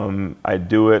 I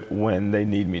do it when they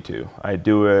need me to. I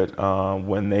do it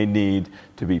when they need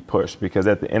to be pushed, because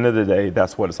at the end of the day,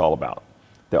 that's what it's all about.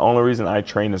 The only reason I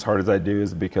train as hard as I do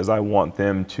is because I want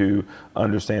them to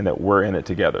understand that we're in it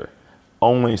together.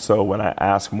 Only so when I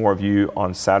ask more of you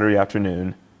on Saturday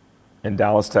afternoon in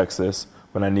Dallas, Texas,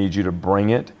 when I need you to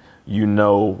bring it, you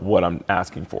know what I'm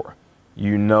asking for.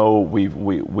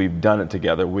 We've done it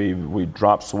together. We've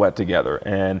dropped sweat together.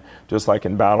 And just like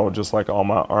in battle, just like all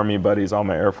my Army buddies, all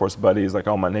my Air Force buddies, like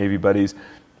all my Navy buddies,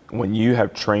 when you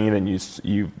have trained and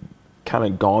you've kind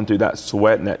of gone through that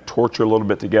sweat and that torture a little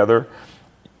bit together,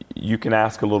 you can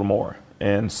ask a little more.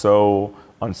 And so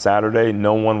on Saturday,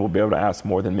 no one will be able to ask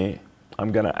more than me.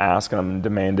 I'm going to ask and I'm going to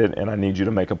demand it, and I need you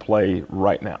to make a play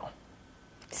right now.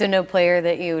 So no player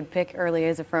that you would pick early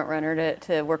as a front runner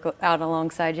to work out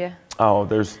alongside you? Oh,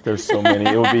 there's so many.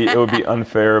 It would be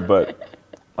unfair, but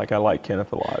I like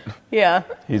Kenneth a lot. Yeah.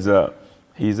 He's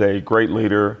a great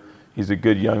leader. He's a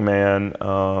good young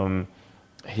man.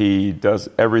 He does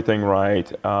everything right,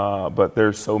 but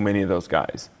there's so many of those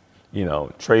guys.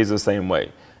 Trae's the same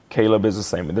way. Caleb is the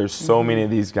same way. There's so many of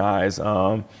these guys.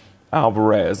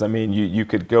 Alvarez, you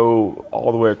could go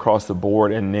all the way across the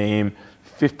board and name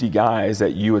 50 guys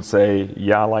that you would say,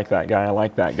 yeah, I like that guy, I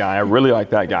like that guy, I really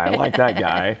like that guy, I like that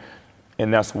guy.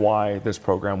 And that's why this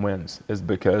program wins, is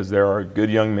because there are good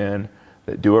young men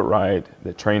that do it right,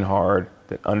 that train hard,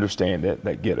 that understand it,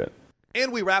 that get it.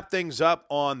 And we wrap things up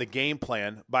on the game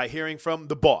plan by hearing from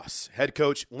the boss, head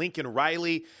coach Lincoln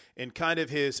Riley, in kind of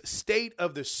his State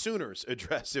of the Sooners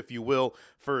address, if you will,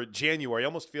 for January. I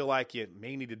almost feel like you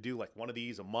may need to do one of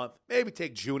these a month, maybe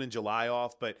take June and July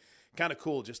off, but kind of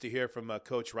cool just to hear from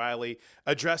Coach Riley.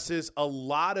 Addresses a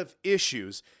lot of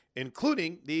issues,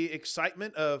 including the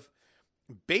excitement of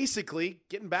basically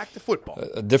getting back to football.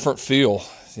 A different feel,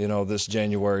 this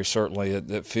January, certainly.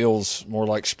 It feels more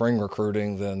like spring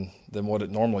recruiting than what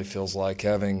it normally feels like,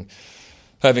 having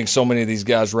so many of these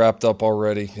guys wrapped up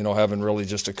already, having really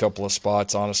just a couple of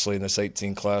spots, honestly, in this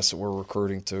 18 class that we're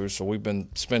recruiting to. So we've been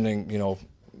spending,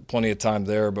 plenty of time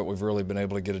there, but we've really been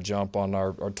able to get a jump on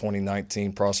our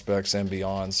 2019 prospects and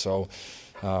beyond. So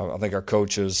I think our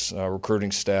coaches,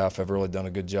 recruiting staff have really done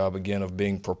a good job, again, of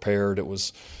being prepared. It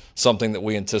was something that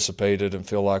we anticipated and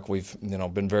feel like we've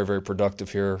been very, very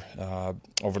productive here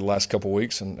over the last couple of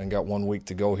weeks and got 1 week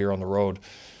to go here on the road.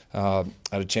 I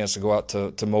had a chance to go out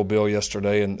to Mobile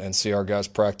yesterday and see our guys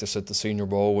practice at the Senior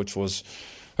Bowl, which was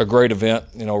a great event.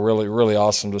 Really, really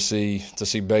awesome to see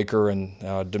Baker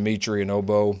and Dimitri and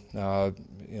Obo,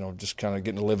 just kind of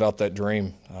getting to live out that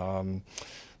dream.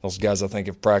 Those guys, I think,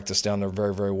 have practiced down there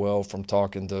very, very well from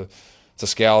talking to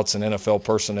scouts and NFL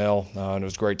personnel, and it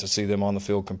was great to see them on the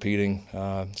field competing.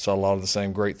 Saw a lot of the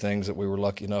same great things that we were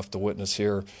lucky enough to witness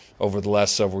here over the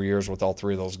last several years with all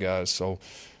three of those guys. So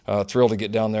thrilled to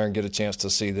get down there and get a chance to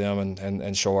see them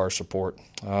and show our support.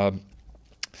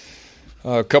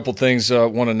 A couple things I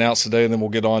want to announce today, and then we'll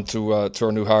get on to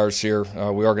our new hires here.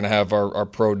 We are going to have our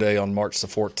pro day on March the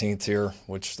 14th here,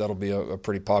 which that'll be a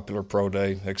pretty popular pro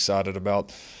day. Excited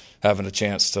about having a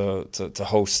chance to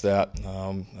host that.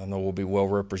 I know we'll be well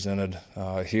represented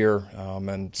here,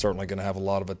 and certainly going to have a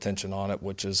lot of attention on it,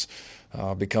 which has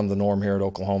become the norm here at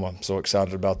Oklahoma. So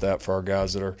excited about that for our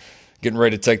guys that are getting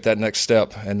ready to take that next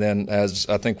step. And then, as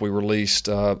I think we released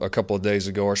a couple of days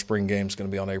ago, our spring game is going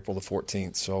to be on April the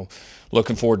 14th. So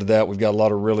looking forward to that. We've got a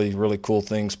lot of really, really cool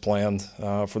things planned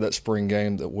for that spring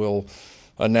game that we'll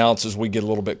announce as we get a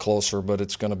little bit closer. But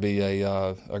it's going to be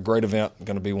a great event,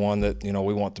 going to be one that,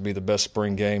 we want to be the best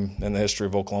spring game in the history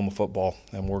of Oklahoma football.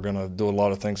 And we're going to do a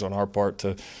lot of things on our part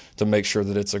to make sure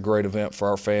that it's a great event for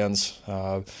our fans.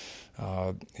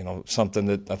 Something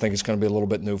that I think is going to be a little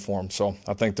bit new for them. So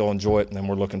I think they'll enjoy it, and then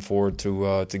we're looking forward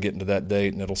to getting to that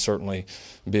date, and it'll certainly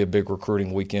be a big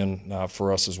recruiting weekend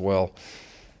for us as well.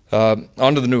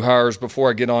 On to the new hires.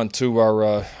 Before I get on to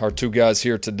our two guys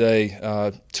here today,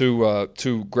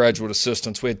 two graduate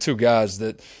assistants. We had two guys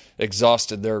that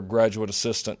exhausted their graduate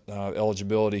assistant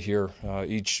eligibility here.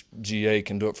 Each GA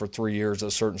can do it for 3 years at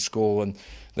a certain school, and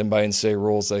then by NCAA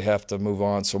rules they have to move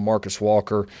on. So Marcus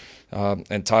Walker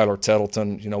and Tyler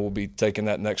Tettleton, will be taking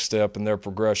that next step in their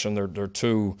progression. They're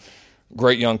two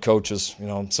great young coaches.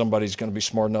 Somebody's going to be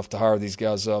smart enough to hire these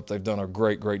guys up. They've done a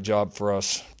great job for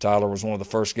us. Tyler was one of the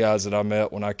first guys that I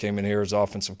met when I came in here as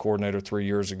offensive coordinator 3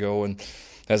 years ago, and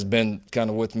has been kind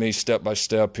of with me step by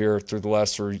step here through the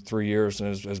last three years,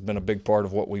 and has been a big part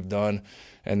of what we've done.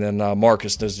 And then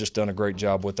Marcus has just done a great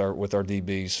job with our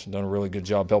DBs, done a really good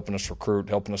job helping us recruit,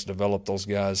 helping us develop those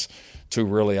guys, two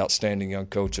really outstanding young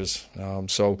coaches.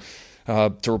 So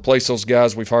to replace those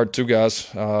guys, we've hired two guys.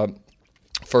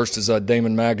 First is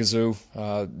Damon Magazoo.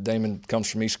 Damon comes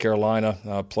from East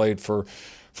Carolina, played for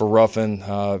Ruffin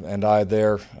and I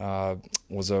there.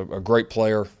 Was a great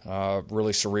player,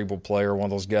 really cerebral player, one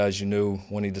of those guys you knew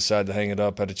when he decided to hang it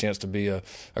up, had a chance to be a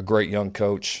great young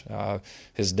coach.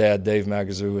 His dad, Dave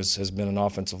Magazoo, has been an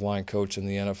offensive line coach in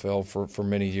the NFL for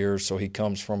many years, so he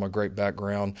comes from a great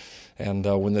background. And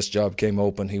when this job came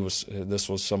open, this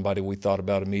was somebody we thought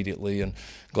about immediately, and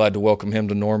glad to welcome him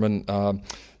to Norman.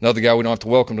 Another guy we don't have to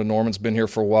welcome to Norman's been here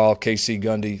for a while, K.C.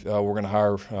 Gundy. We're going to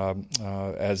hire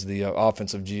as the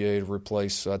offensive GA to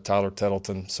replace Tyler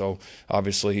Tettleton. So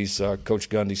obviously he's Coach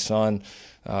Gundy's son.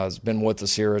 Has been with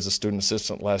us here as a student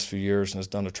assistant the last few years and has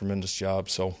done a tremendous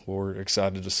job. So we're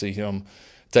excited to see him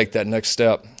take that next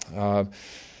step.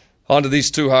 On to these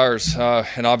two hires,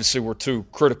 and obviously we're two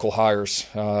critical hires.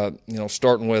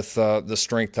 Starting with the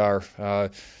strength hire.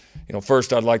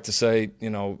 First I'd like to say,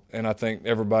 and I think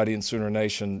everybody in Sooner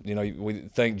Nation, we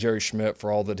thank Jerry Schmidt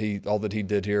for all that he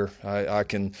did here. I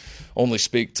can only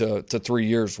speak to 3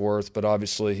 years worth, but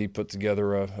obviously he put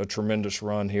together a tremendous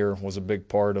run here, was a big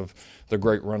part of the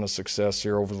great run of success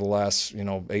here over the last,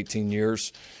 18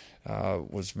 years.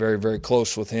 Was very, very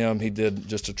close with him. He did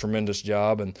just a tremendous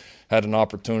job and had an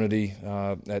opportunity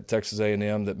at Texas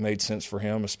A&M that made sense for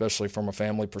him, especially from a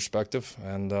family perspective.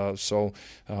 And so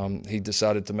he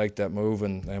decided to make that move,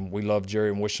 and we love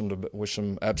Jerry and wish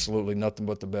him absolutely nothing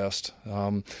but the best.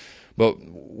 But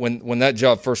when that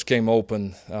job first came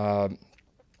open,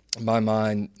 my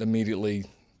mind immediately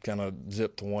kind of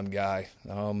zipped to one guy.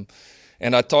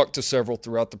 And I talked to several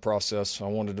throughout the process. I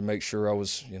wanted to make sure I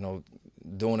was,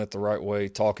 doing it the right way,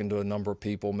 talking to a number of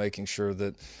people, making sure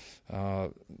that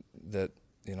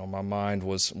my mind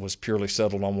was purely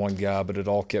settled on one guy, but it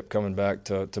all kept coming back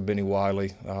to Bennie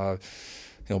Wylie.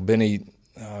 Bennie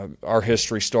our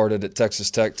history started at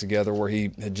Texas Tech together, where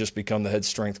he had just become the head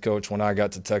strength coach when I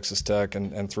got to Texas Tech,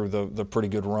 and through the pretty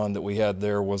good run that we had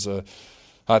there was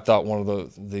I thought one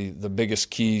of the biggest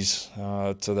keys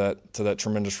to that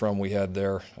tremendous run we had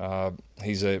there.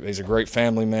 He's a great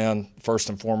family man, first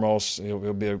and foremost.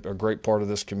 He'll be a great part of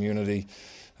this community.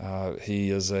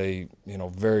 He is a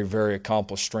very, very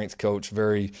accomplished strength coach,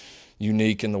 very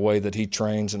unique in the way that he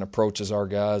trains and approaches our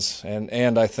guys.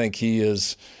 And I think he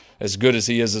is, as good as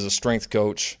he is as a strength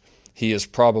coach, he is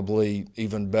probably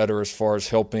even better as far as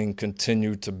helping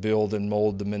continue to build and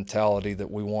mold the mentality that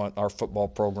we want our football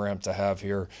program to have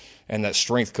here. And that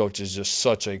strength coach is just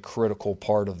such a critical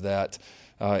part of that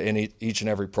in each and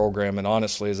every program. And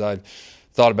honestly, as I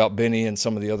thought about Bennie and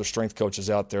some of the other strength coaches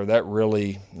out there, that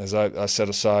really, as I set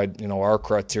aside, our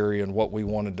criteria and what we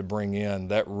wanted to bring in,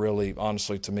 that really,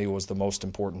 honestly, to me, was the most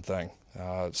important thing.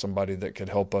 Somebody that could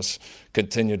help us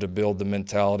continue to build the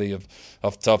mentality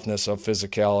of toughness, of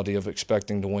physicality, of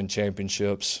expecting to win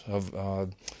championships,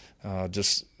 of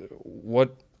just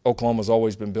what Oklahoma's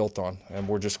always been built on, and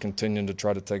we're just continuing to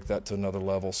try to take that to another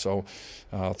level. So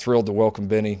thrilled to welcome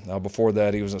Bennie. Before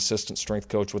that, he was an assistant strength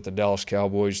coach with the Dallas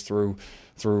Cowboys through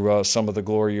some of the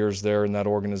glory years there in that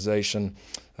organization.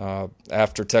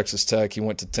 After Texas Tech, he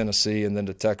went to Tennessee and then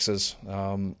to Texas.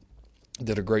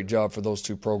 Did a great job for those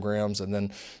two programs, and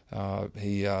then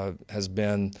he has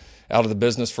been out of the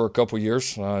business for a couple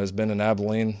years. Has been in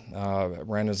Abilene,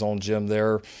 ran his own gym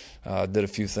there, did a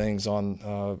few things on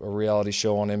a reality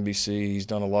show on NBC. He's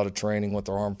done a lot of training with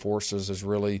the armed forces, has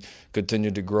really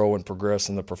continued to grow and progress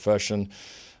in the profession.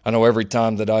 I know every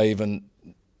time that I even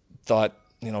thought,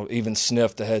 even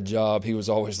sniffed a head job, he was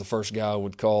always the first guy I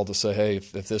would call to say, hey,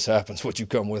 if this happens, would you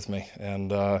come with me?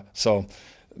 And so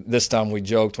this time we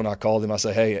joked when I called him. I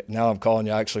said, hey, now I'm calling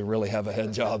you. I actually really have a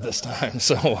head job this time.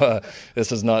 So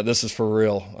this is for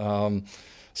real.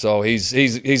 So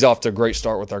he's off to a great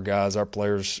start with our guys. Our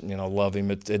players, love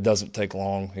him. It doesn't take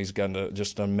long. He's got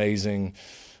just an amazing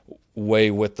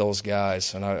way with those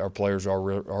guys, and our players are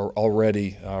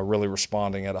already really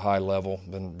responding at a high level.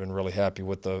 Been really happy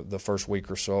with the first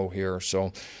week or so here.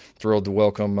 So thrilled to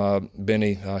welcome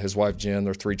Bennie, his wife Jen,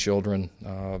 their 3 children.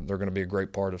 They're going to be a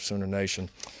great part of Sooner Nation.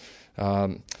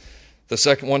 The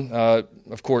second one,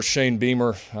 of course, Shane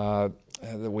Beamer,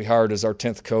 that we hired as our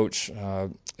 10th coach.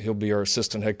 He'll be our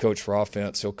assistant head coach for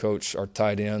offense. He'll coach our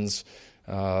tight ends,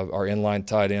 our inline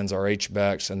tight ends, our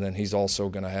H-backs, and then he's also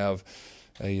going to have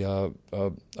a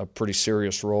pretty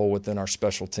serious role within our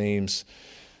special teams.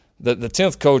 The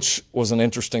 10th coach was an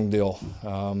interesting deal.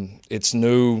 It's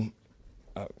new.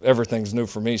 Everything's new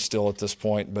for me still at this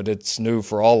point, but it's new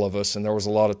for all of us. And there was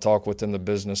a lot of talk within the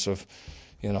business of,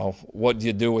 what do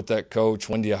you do with that coach?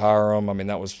 When do you hire him? I mean,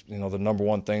 that was, the number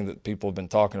one thing that people have been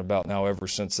talking about now ever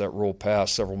since that rule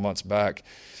passed several months back.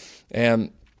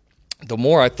 And the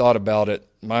more I thought about it,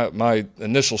 my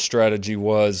initial strategy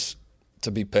was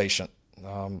to be patient.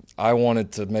 I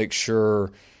wanted to make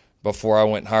sure before I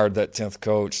went and hired that 10th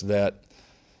coach that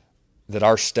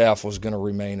our staff was going to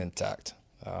remain intact.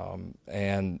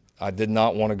 And I did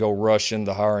not want to go rush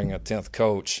into hiring a 10th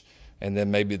coach and then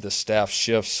maybe the staff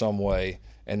shifts some way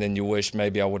and then you wish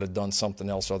maybe I would have done something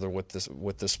else other with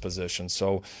this position.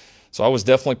 So I was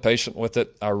definitely patient with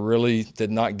it. I really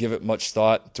did not give it much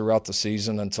thought throughout the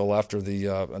season until after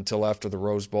the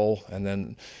Rose Bowl, and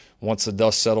then once the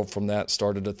dust settled from that,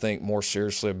 started to think more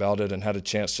seriously about it and had a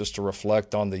chance just to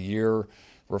reflect on the year,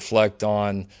 reflect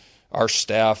on our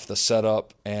staff, the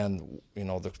setup, and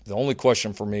the only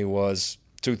question for me was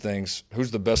 2 things: who's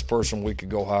the best person we could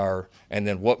go hire, and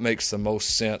then what makes the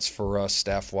most sense for us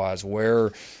staff-wise?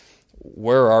 Where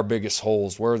are our biggest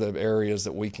holes? Where are the areas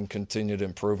that we can continue to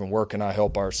improve, and where can I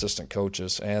help our assistant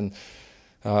coaches? And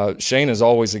Shane is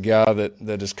always a guy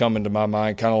that has come into my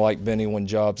mind, kind of like Bennie, when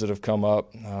jobs that have come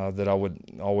up that I would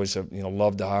always have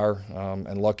loved to hire,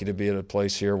 and lucky to be at a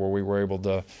place here where we were able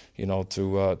to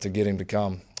to get him to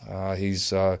come.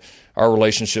 Our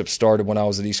relationship started when I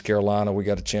was at East Carolina. We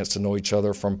got a chance to know each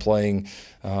other from playing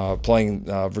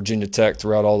Virginia Tech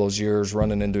throughout all those years,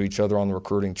 running into each other on the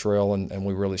recruiting trail, and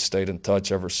we really stayed in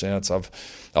touch ever since. I've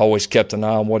always kept an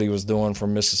eye on what he was doing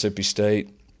from Mississippi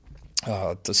State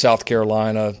to South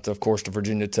Carolina, of course, to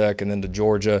Virginia Tech, and then to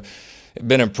Georgia.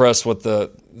 Been impressed with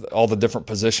all the different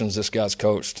positions this guy's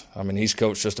coached. I mean, he's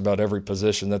coached just about every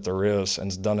position that there is and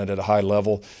has done it at a high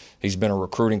level. He's been a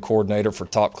recruiting coordinator for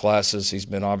top classes. He's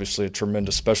been obviously a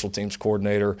tremendous special teams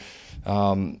coordinator.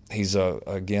 He's,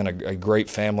 again, a great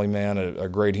family man, a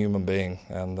great human being,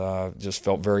 and just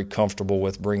felt very comfortable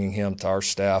with bringing him to our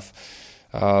staff.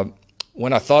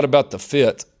 When I thought about the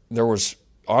fit, there was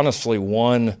honestly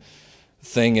one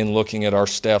thing in looking at our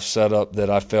staff setup that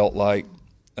I felt like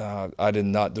I did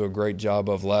not do a great job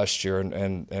of last year,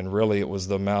 and really it was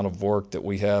the amount of work that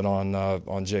we had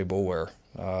on Jay Boulware.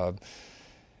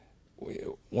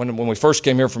 When we first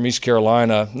came here from East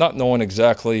Carolina, not knowing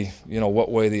exactly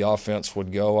what way the offense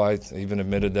would go, I even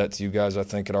admitted that to you guys, I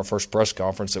think, at our first press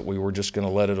conference, that we were just going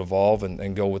to let it evolve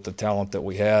and go with the talent that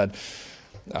we had.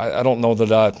 I don't know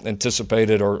that I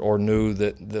anticipated or knew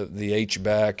that the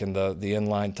H-back and the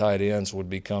inline tight ends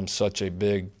would become such a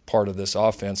big part of this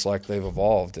offense like they've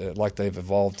evolved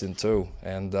into.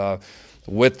 And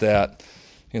with that,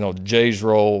 Jay's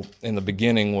role in the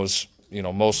beginning was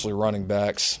mostly running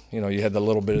backs. You had the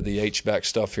little bit of the H-back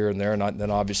stuff here and there, and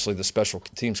then obviously the special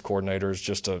teams coordinator is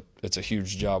it's a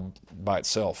huge job by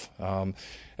itself.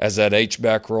 As that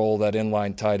H-back role, that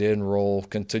inline tight end role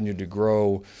continued to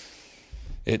grow,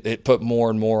 it put more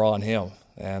and more on him.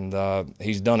 And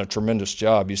he's done a tremendous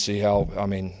job. You see how,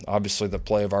 obviously the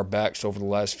play of our backs over the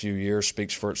last few years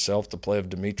speaks for itself. The play of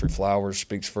Dimitri Flowers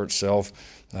speaks for itself.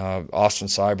 Austin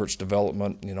Seibert's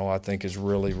development, I think is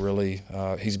really,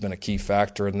 he's been a key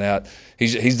factor in that.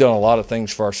 He's done a lot of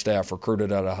things for our staff,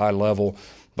 recruited at a high level,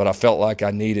 but I felt like I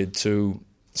needed to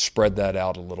spread that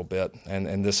out a little bit,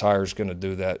 and this hire is going to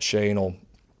do that.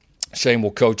 Shane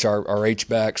will coach our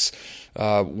H-backs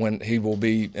when he will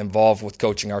be involved with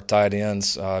coaching our tight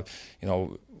ends.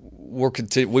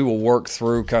 We will work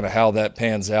through kind of how that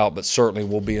pans out, but certainly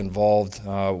we'll be involved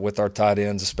with our tight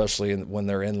ends, especially when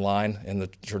they're in line in the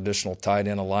traditional tight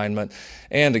end alignment.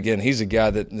 And again, he's a guy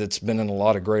that's been in a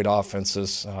lot of great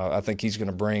offenses. I think he's going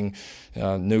to bring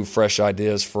new, fresh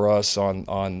ideas for us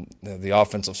on the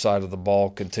offensive side of the ball,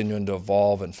 continuing to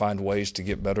evolve and find ways to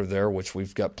get better there, which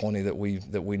we've got plenty that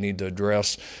we need to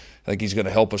address. I think he's going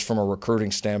to help us from a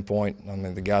recruiting standpoint.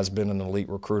 The guy's been an elite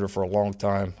recruiter for a long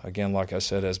time. Again, like I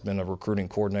said, has been a recruiting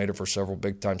coordinator for several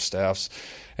big-time staffs.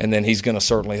 And then he's going to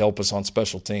certainly help us on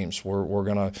special teams.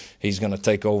 He's going to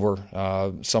take over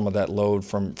some of that load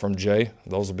from Jay.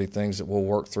 Those will be things that we'll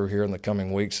work through here in the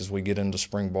coming weeks as we get into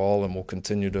spring ball, and we'll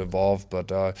continue to evolve.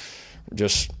 But I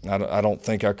don't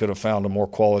think I could have found a more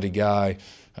quality guy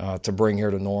to bring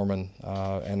here to Norman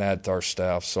and add to our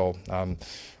staff. So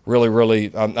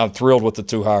really, I'm thrilled with the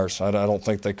two hires. I don't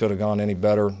think they could have gone any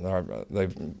better.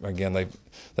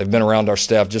 They've been around our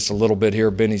staff just a little bit here.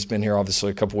 Benny's been here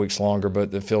obviously a couple weeks longer,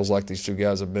 but it feels like these two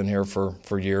guys have been here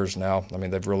for years now.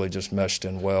 They've really just meshed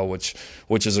in well, which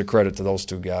is a credit to those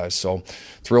two guys. So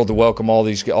thrilled to welcome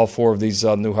all four of these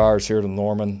new hires here to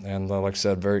Norman, and like I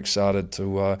said, very excited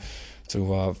to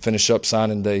finish up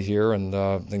signing day here and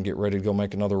then get ready to go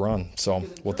make another run. So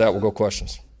with that, we'll go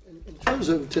questions. In terms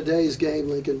of today's game,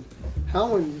 Lincoln,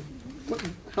 how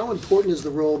important is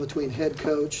the role between head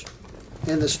coach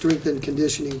and the strength and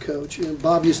conditioning coach?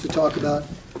 Bob used to talk about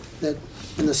that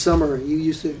in the summer. You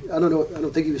used to, I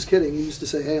don't think he was kidding. He used to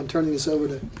say, "Hey, I'm turning this over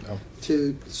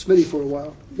to Smitty for a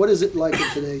while." What is it like in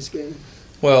today's game?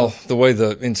 Well, the way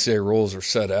the NCAA rules are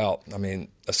set out,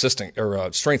 assistant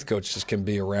or strength coaches can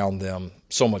be around them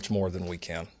so much more than we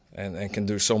can, and can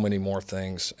do so many more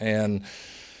things. And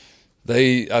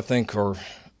they, I think,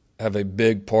 have a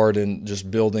big part in just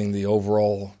building the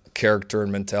overall character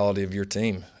and mentality of your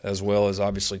team, as well as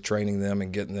obviously training them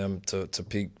and getting them to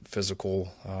peak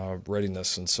physical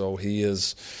readiness. And so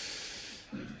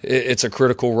it's a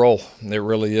critical role. It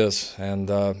really is.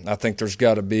 And I think there's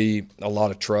got to be a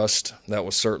lot of trust. That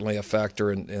was certainly a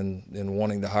factor in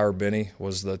wanting to hire Benny,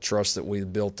 was the trust that we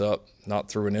built up, not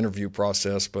through an interview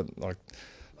process, but like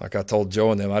I told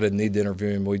Joe and them, I didn't need to interview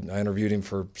him. I interviewed him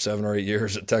for 7 or 8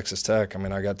 years at Texas Tech.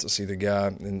 I got to see the guy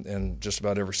in just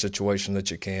about every situation that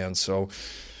you can. So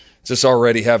just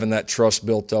already having that trust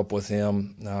built up with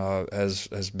him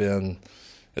has been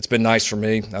 – it's been nice for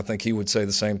me. I think he would say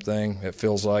the same thing. It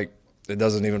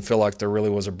doesn't even feel like there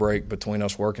really was a break between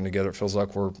us working together. It feels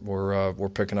like we're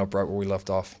picking up right where we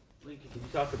left off. Can you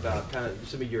talk about kind of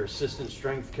some of your assistant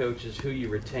strength coaches, who you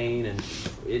retain,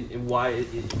 and why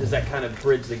does that kind of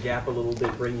bridge the gap a little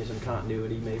bit, bring you some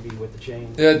continuity maybe with the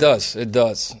change? Yeah, it does. It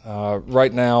does.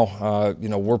 Right now,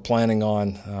 we're planning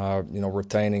on,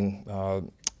 retaining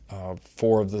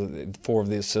four of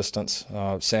the assistants.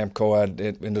 Sam Coad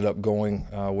ended up going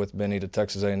with Benny to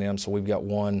Texas A&M, so we've got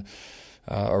one.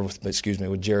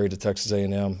 With Jerry to Texas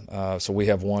A&M. So we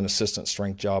have one assistant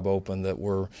strength job open that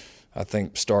we're, I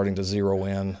think, starting to zero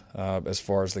in as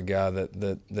far as the guy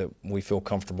that we feel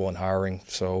comfortable in hiring.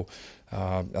 So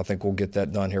I think we'll get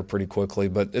that done here pretty quickly.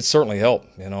 But it's certainly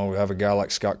helped. We have a guy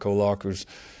like Scott Kolock who's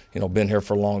been here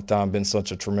for a long time, been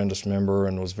such a tremendous member,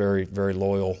 and was very, very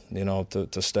loyal,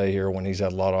 to stay here when he's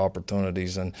had a lot of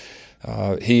opportunities. And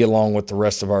he, along with the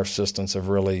rest of our assistants, have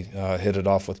really hit it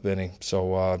off with Bennie.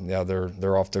 So,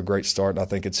 they're off to a great start. I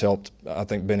think it's helped. I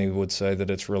think Bennie would say that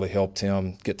it's really helped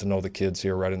him get to know the kids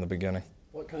here right in the beginning.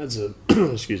 What kinds of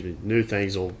new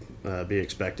things will be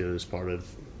expected as part of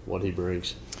what he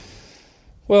brings?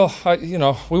 Well,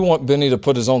 we want Bennie to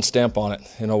put his own stamp on it.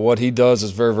 What he does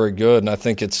is very, very good, and I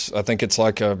think it's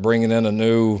like bringing in a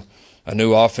new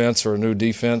offense or a new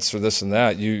defense or this and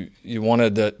that. You want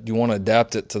to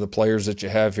adapt it to the players that you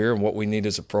have here and what we need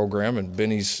as a program. And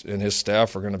Bennie's and his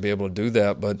staff are going to be able to do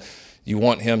that, but you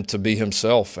want him to be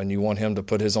himself, and you want him to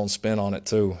put his own spin on it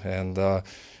too.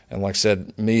 And like I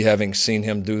said, me having seen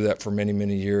him do that for many,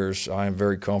 many years, I am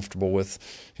very comfortable with,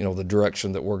 the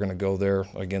direction that we're going to go there.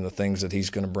 Again, the things that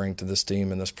he's going to bring to this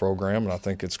team and this program, and I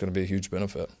think it's going to be a huge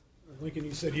benefit. Lincoln,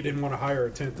 you said you didn't want to hire a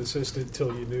 10th assistant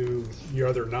until you knew your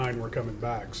other 9 were coming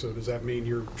back. So does that mean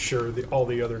you're sure all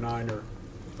the other 9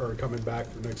 are coming back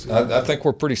for next season? I think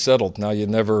we're pretty settled. Now, you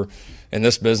never – in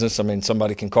this business,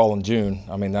 somebody can call in June.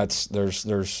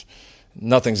 There's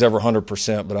nothing's ever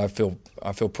 100%, but I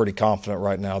feel pretty confident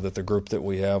right now that the group that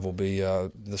we have will be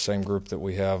the same group that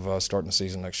we have starting the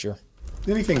season next year.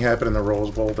 Did anything happen in the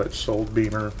Rose Bowl that sold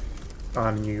Beamer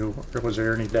on you? Or was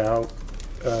there any doubt,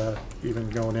 even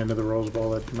going into the Rose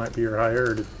Bowl, that might be your hire?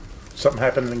 Or did something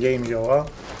happen in the game you go, well,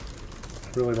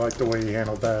 I really like the way you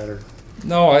handled that? Or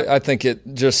No, I think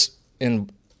it just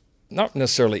not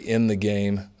necessarily in the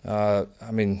game.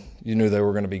 You knew they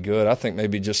were going to be good. I think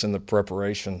maybe just in the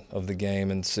preparation of the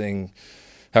game and seeing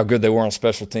how good they were on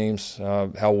special teams,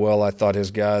 how well I thought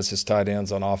his guys, his tight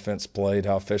ends on offense played,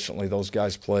 how efficiently those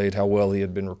guys played, how well he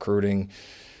had been recruiting.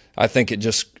 I think it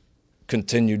just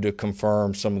continued to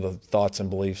confirm some of the thoughts and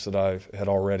beliefs that I had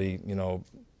already,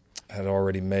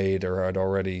 made or had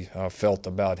already felt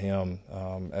about him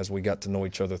as we got to know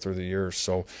each other through the years.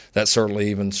 So that certainly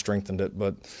even strengthened it.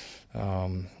 But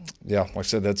like I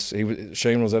said,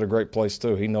 Shane was at a great place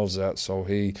too. He knows that. So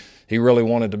he really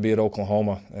wanted to be at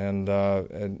Oklahoma, and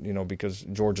because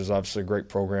Georgia's obviously a great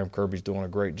program. Kirby's doing a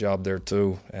great job there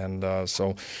too, and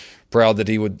so proud that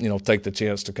he would take the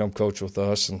chance to come coach with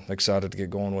us, and excited to get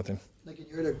going with him.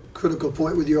 You're at a critical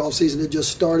point with your offseason. It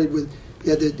just started with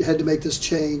you had to make this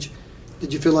change.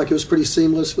 Did you feel like it was pretty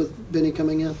seamless with Bennie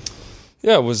coming in?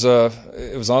 Yeah, it was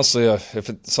honestly, if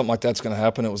something like that's going to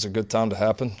happen, it was a good time to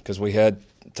happen, because we had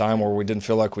time where we didn't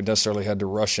feel like we necessarily had to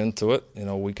rush into it.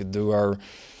 We could do our,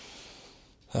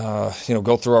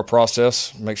 go through our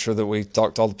process, make sure that we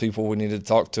talked to all the people we needed to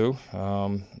talk to,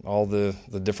 all the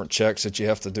different checks that you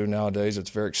have to do nowadays.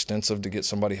 It's very extensive to get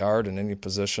somebody hired in any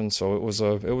position. So it was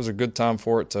a good time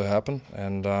for it to happen,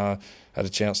 and had a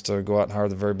chance to go out and hire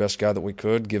the very best guy that we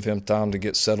could, give him time to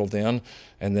get settled in,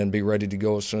 and then be ready to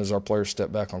go as soon as our players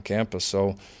step back on campus.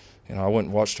 So, I went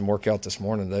and watched them work out this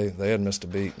morning. They had missed a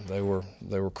beat. They were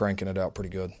cranking it out pretty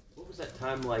good. What was that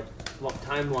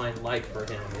timeline like for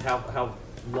him? How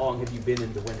long have you been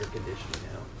into winter conditioning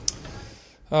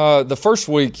now? The first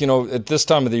week, at this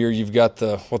time of the year, you've got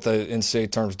what the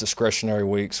NCAA terms discretionary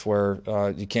weeks, where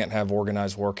you can't have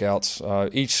organized workouts.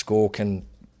 Each school can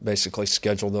basically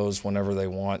schedule those whenever they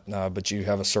want, but you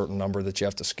have a certain number that you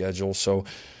have to schedule. So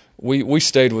we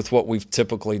stayed with what we've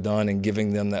typically done and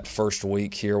giving them that first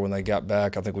week here when they got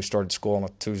back. I think we started school on a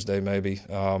Tuesday maybe.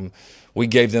 We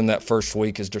gave them that first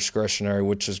week as discretionary,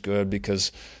 which is good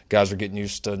because guys are getting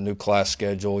used to a new class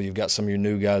schedule. You've got some of your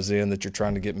new guys in that you're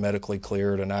trying to get medically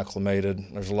cleared and acclimated.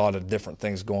 There's a lot of different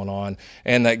things going on.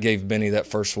 And that gave Bennie that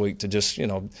first week to just,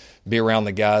 be around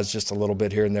the guys just a little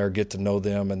bit here and there, get to know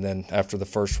them. And then after the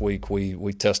first week,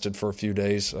 we tested for a few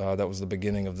days. That was the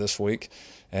beginning of this week.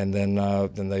 And then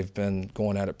they've been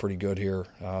going at it pretty good here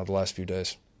the last few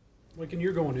days. Lincoln,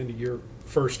 you're going into your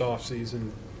first off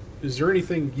season. Is there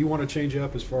anything you want to change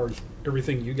up as far as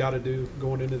everything you got to do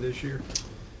going into this year?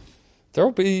 There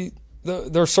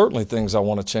are certainly things I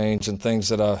want to change and things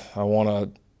that I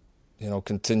want to,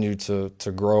 continue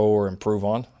to grow or improve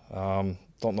on.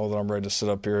 Don't know that I'm ready to sit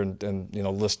up here and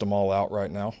list them all out right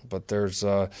now. But there's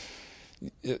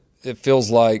it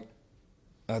feels like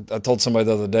I told somebody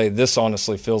the other day, this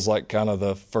honestly feels like kind of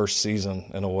the first season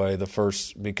in a way,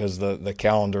 because the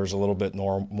calendar is a little bit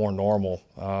more normal.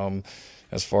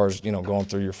 As far as, going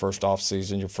through your first off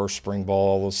season, your first spring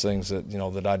ball, all those things that,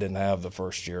 that I didn't have the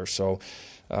first year. So,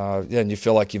 and you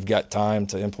feel like you've got time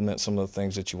to implement some of the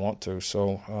things that you want to.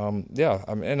 So,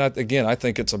 I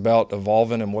think it's about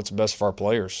evolving and what's best for our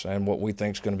players and what we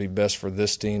think is going to be best for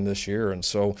this team this year. And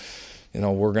so,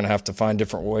 we're going to have to find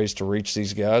different ways to reach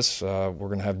these guys. We're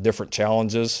going to have different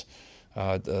challenges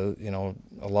A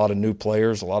lot of new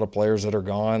players, a lot of players that are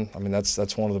gone. I mean,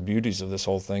 that's one of the beauties of this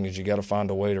whole thing is you got to find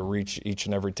a way to reach each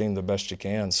and every team the best you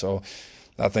can. So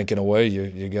I think in a way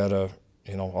you got to,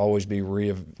 always be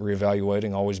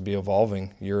reevaluating, always be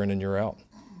evolving year in and year out.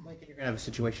 You're going to have a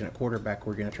situation at quarterback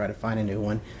where you're going to try to find a new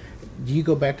one. Do you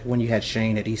go back to when you had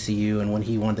Shane at ECU and when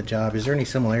he won the job? Is there any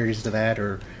similarities to that,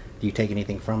 or do you take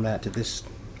anything from that to this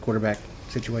quarterback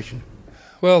situation?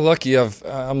 Well,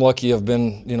 I'm lucky I've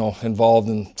been, involved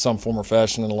in some form or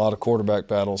fashion in a lot of quarterback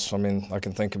battles. I mean, I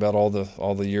can think about all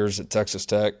the years at Texas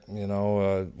Tech,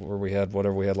 where we had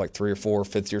like 3 or 4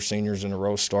 fifth-year seniors in a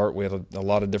row start. We had a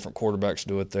lot of different quarterbacks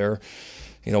do it there.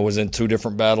 Was in 2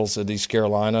 different battles at East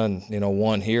Carolina and,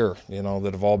 1 here, that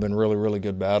have all been really, really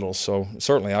good battles. So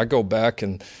certainly I go back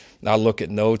and I look at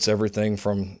notes, everything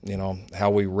from, how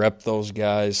we rep those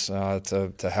guys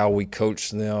to how we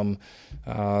coach them,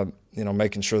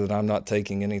 making sure that I'm not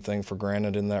taking anything for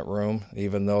granted in that room,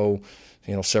 even though,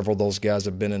 several of those guys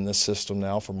have been in this system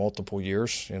now for multiple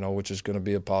years, which is going to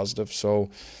be a positive.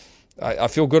 So I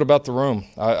feel good about the room.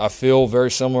 I feel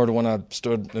very similar to when I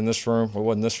stood in this room. Well, it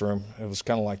wasn't this room. It was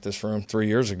kind of like this room 3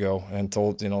 years ago and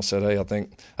said, hey,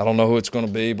 I don't know who it's going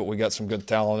to be, but we got some good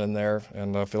talent in there,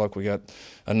 and I feel like we got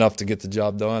enough to get the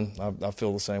job done. I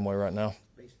feel the same way right now.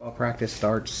 Baseball practice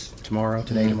starts tomorrow.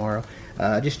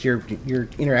 Just your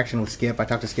interaction with Skip. I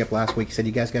talked to Skip last week. He said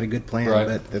you guys got a good plan, right,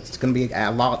 but it's going to be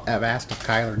a lot of asked of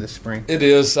Kyler this spring. It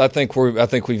is. I think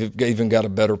we've even got a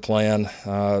better plan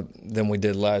than we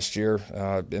did last year.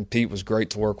 And Pete was great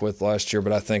to work with last year,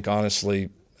 but I think honestly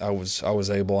I was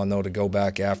able, to go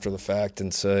back after the fact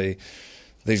and say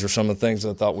these are some of the things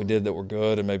that I thought we did that were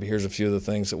good, and maybe here's a few of the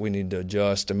things that we need to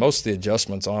adjust. And most of the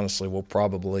adjustments, honestly, will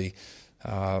probably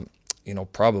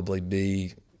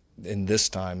be in this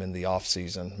time in the off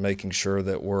season, making sure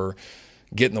that we're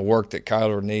getting the work that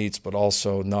Kyler needs, but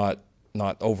also not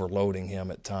overloading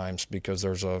him at times, because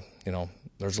there's a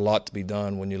lot to be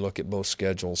done when you look at both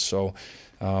schedules. So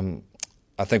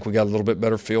I think we got a little bit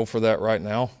better feel for that right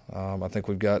now. I think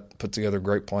we've got put together a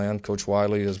great plan. Coach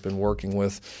Wylie has been working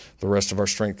with the rest of our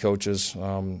strength coaches,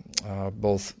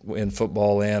 both in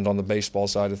football and on the baseball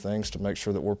side of things, to make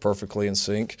sure that we're perfectly in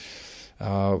sync.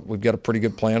 We've got a pretty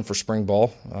good plan for spring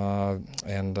ball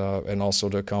and also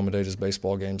to accommodate his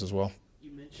baseball games as well.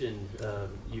 You mentioned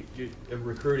a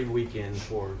recruiting weekend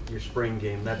for your spring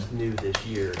game. That's new this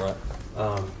year.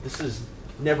 Right. This has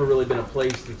never really been a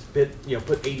place that's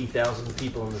put 80,000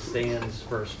 people in the stands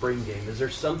for a spring game. Is there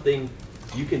something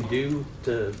you can do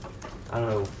to,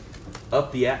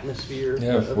 up the atmosphere?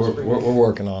 Yeah, we're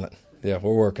working on it. Yeah,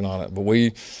 we're working on it. But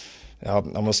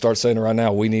I'm going to start saying it right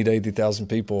now. We need 80,000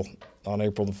 people on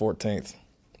April the 14th.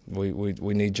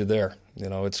 We need you there.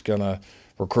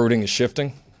 Recruiting is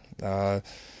shifting,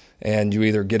 and you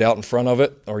either get out in front of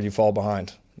it or you fall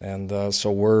behind. And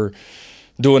so we're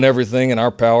doing everything in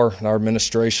our power, our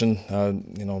administration.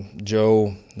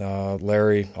 Joe,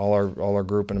 Larry, all our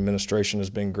group and administration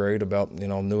has been great about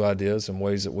new ideas and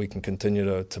ways that we can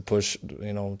continue to push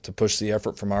the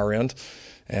effort from our end,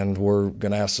 and we're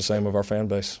going to ask the same of our fan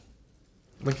base.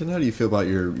 Lincoln, how do you feel about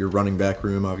your running back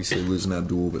room? Obviously losing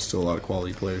Abdul, but still a lot of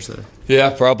quality players there. Yeah,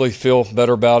 probably feel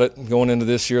better about it going into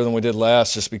this year than we did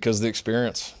last, just because of the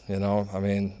experience.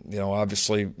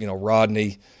 Obviously,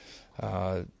 Rodney,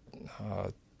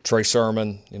 Trey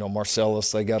Sermon,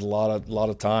 Marcellus, they got a lot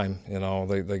of time.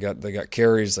 They got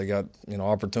carries, they got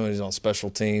opportunities on special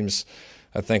teams.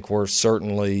 I think we're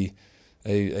certainly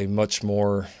a much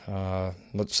more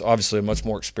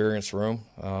experienced room,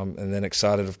 and then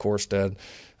excited, of course, to add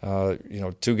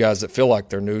 2 guys that feel like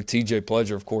they're new. TJ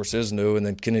Pledger, of course, is new, and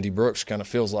then Kennedy Brooks kind of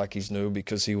feels like he's new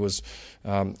because he was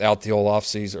out the whole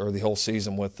offseason or the whole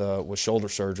season with shoulder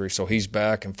surgery. So he's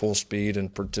back in full speed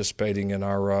and participating in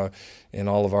our in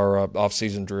all of our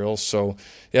off-season drills. So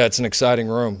yeah, it's an exciting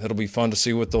room. It'll be fun to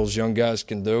see what those young guys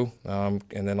can do, and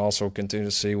then also continue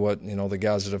to see what the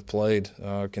guys that have played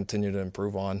continue to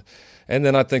improve on. And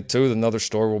then I think too, another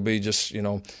story will be just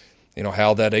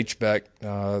how that H-back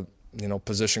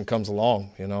position comes along.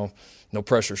 No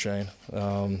pressure, Shane.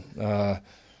 A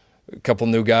couple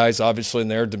new guys obviously in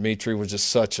there. Dimitri was just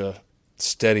such a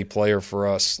steady player for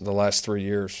us the last 3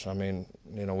 years. I mean,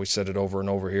 we said it over and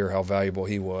over here how valuable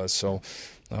he was. So,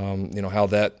 how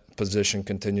that position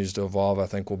continues to evolve, I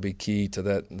think will be key to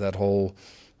that whole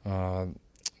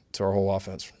to our whole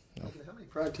offense. How many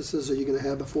practices are you going to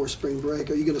have before spring break?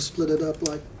 Are you going to split it up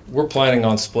like? We're planning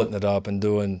on splitting it up and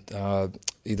doing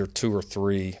either 2 or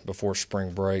 3 before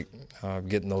spring break,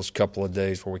 getting those couple of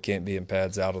days where we can't be in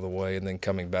pads out of the way, and then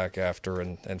coming back after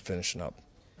and finishing up.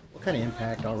 What kind of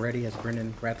impact already has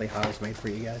Brendan Bradley Hiles made for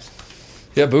you guys?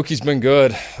 Yeah, Buki's been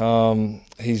good.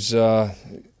 He's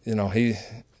he,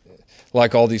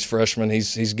 like all these freshmen,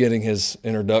 he's getting his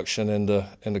introduction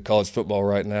into college football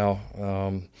right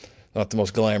now. Not the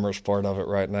most glamorous part of it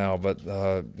right now, but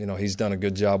he's done a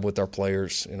good job with our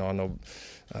players. I know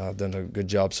done a good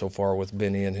job so far with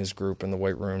Bennie and his group in the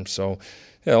weight room. So,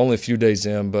 yeah, only a few days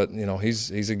in, but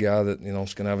he's a guy that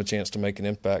is going to have a chance to make an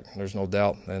impact. There's no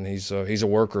doubt, and he's a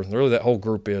worker. Really, that whole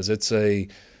group is. It's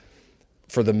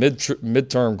for the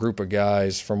midterm group of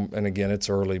guys and again, it's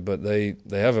early, but they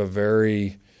have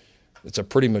it's a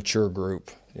pretty mature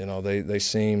group. They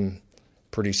seem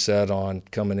pretty set on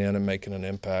coming in and making an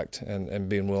impact and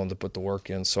being willing to put the work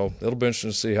in. So it'll be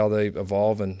interesting to see how they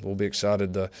evolve, and we'll be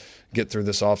excited to get through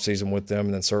this offseason with them,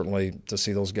 and then certainly to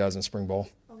see those guys in spring ball.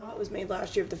 A lot was made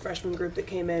last year of the freshman group that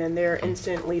came in and their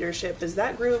instant leadership. Is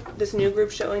that group, this new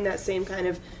group, showing that same kind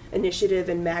of initiative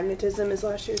and magnetism as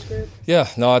last year's group? Yeah,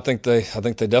 no, I think they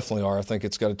definitely are. I think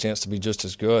it's got a chance to be just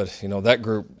as good. That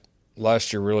group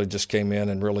last year really just came in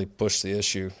and really pushed the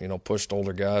issue, pushed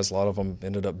older guys. A lot of them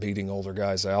ended up beating older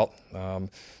guys out.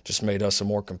 Just made us a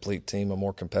more complete team, a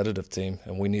more competitive team,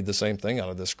 and we need the same thing out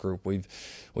of this group.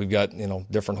 We've got,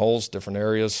 different holes, different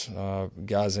areas,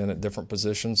 guys in at different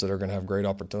positions that are going to have great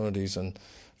opportunities, and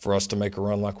for us to make a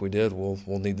run like we did, we'll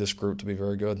need this group to be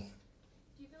very good. Do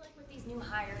you feel like with these new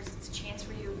hires, it's a chance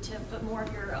for you to put more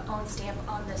of your own stamp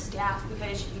on the staff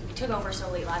because you took over so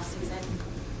late last season?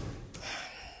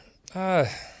 I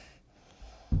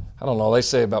don't know. They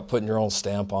say about putting your own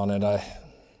stamp on it.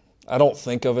 I don't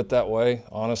think of it that way,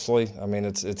 honestly. I mean,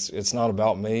 it's not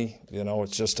about me.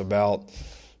 It's just about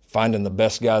finding the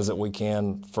best guys that we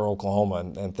can for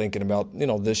Oklahoma and thinking about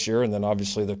this year and then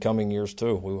obviously the coming years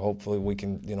too. Hopefully we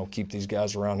can keep these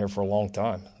guys around here for a long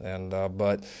time. And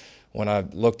but when I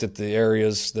looked at the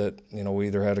areas that we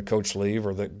either had a coach leave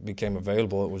or that became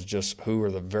available, it was just who are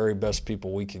the very best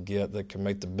people we could get that can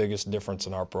make the biggest difference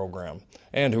in our program,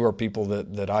 and who are people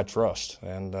that I trust.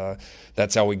 And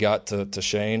that's how we got to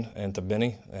Shane and to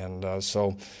Bennie. And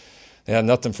so, yeah,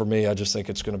 nothing for me. I just think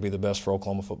it's going to be the best for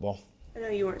Oklahoma football. I know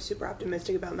you weren't super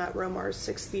optimistic about Matt Romar's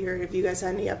 6th year. Have you guys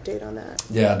had any update on that?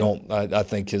 Yeah, I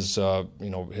think his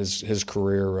his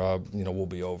career will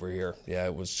be over here. Yeah,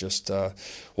 it was just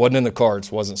wasn't in the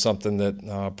cards. Wasn't something that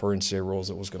per NCAA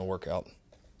rules it was going to work out.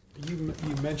 You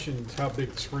mentioned how big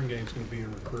the spring game is going to be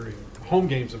in recruiting. Home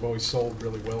games have always sold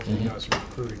really well for you guys in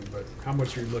recruiting, but how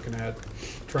much are you looking at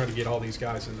trying to get all these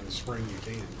guys into the spring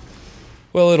you can?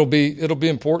 Well, it'll be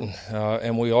important,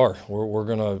 and we are. We're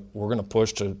gonna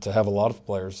push to have a lot of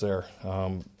players there.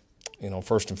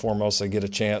 First and foremost, they get a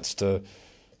chance to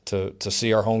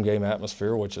see our home game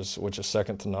atmosphere, which is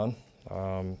second to none.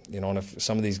 And if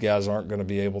some of these guys aren't going to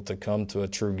be able to come to a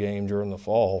true game during the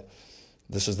fall,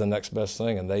 this is the next best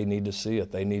thing, and they need to see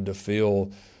it. They need to feel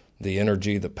the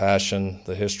energy, the passion,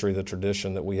 the history, the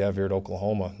tradition that we have here at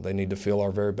Oklahoma. They need to feel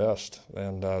our very best,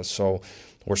 and so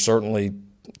we're certainly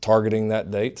targeting that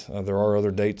date. There are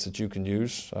other dates that you can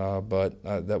use, but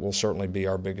that will certainly be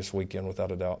our biggest weekend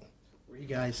without a doubt. Were you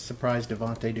guys surprised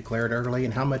Devontae declared early,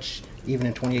 and how much, even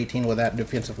in 2018, will that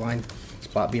defensive line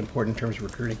spot be important in terms of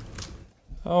recruiting?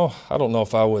 Oh, I don't know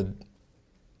if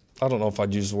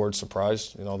I'd use the word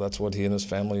surprised. That's what he and his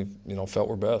family, felt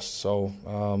were best. So,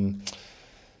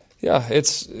 yeah,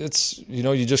 it's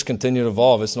you just continue to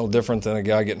evolve. It's no different than a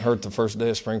guy getting hurt the first day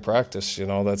of spring practice.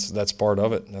 That's part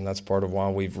of it, and that's part of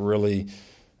why we've really,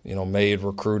 made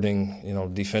recruiting,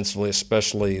 defensively,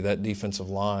 especially that defensive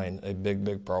line, a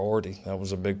big priority. That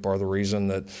was a big part of the reason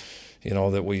that,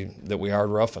 that we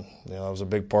hired Ruffin. That was a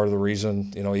big part of the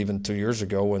reason, even 2 years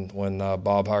ago when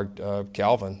Bob hired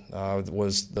Calvin,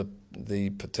 was the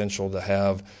potential to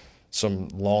have some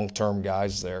long-term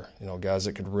guys there, guys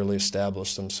that could really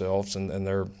establish themselves. And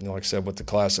they're, like I said, with the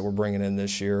class that we're bringing in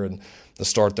this year and the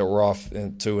start that we're off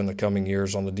into in the coming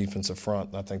years on the defensive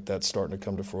front, I think that's starting to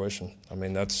come to fruition. I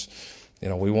mean, that's,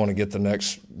 we want to get the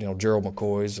next, Gerald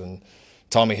McCoys and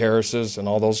Tommy Harris's and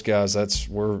all those guys.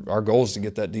 Our goal is to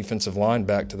get that defensive line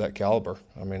back to that caliber.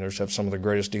 I mean, there's some of the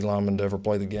greatest D linemen to ever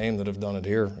play the game that have done it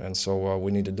here, and so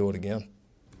we need to do it again.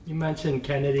 You mentioned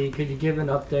Kennedy. Could you give an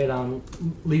update on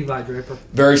Levi Draper?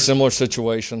 Very similar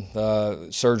situation.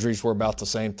 Surgeries were about the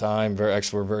same time.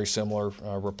 We're very similar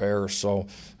repairs. So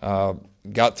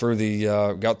got through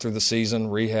the season,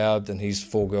 rehabbed, and he's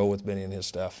full go with Bennie and his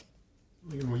staff.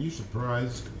 Were you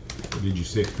surprised, or did you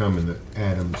see it coming that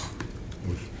Adams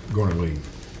was going to leave?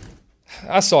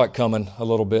 I saw it coming a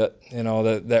little bit.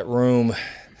 That room.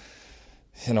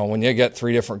 When you got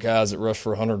three different guys that rush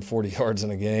for 140 yards in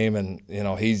a game, and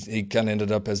he kind of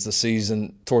ended up as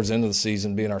towards the end of the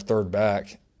season being our third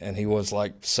back, and he was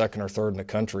like second or third in the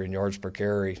country in yards per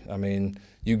carry. I mean,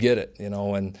 you get it,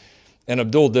 and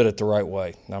Abdul did it the right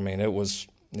way. I mean, it was,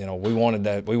 we wanted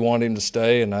that. We wanted him to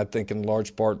stay, and I think in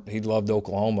large part he loved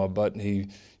Oklahoma, but he,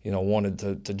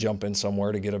 wanted to jump in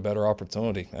somewhere to get a better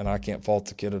opportunity. And I can't fault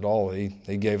the kid at all.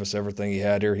 He gave us everything he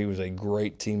had here. He was a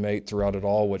great teammate throughout it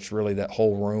all, which really that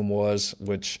whole room was,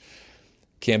 which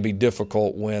can be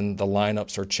difficult when the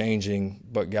lineups are changing,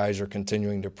 but guys are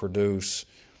continuing to produce.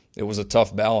 It was a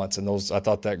tough balance, and I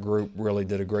thought that group really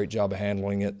did a great job of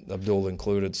handling it, Abdul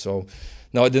included. So,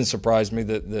 no, it didn't surprise me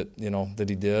that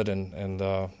he did, and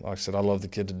like I said, I love the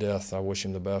kid to death. I wish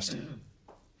him the best.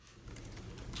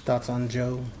 Thoughts on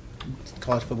Joe,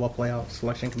 college football playoff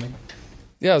selection committee?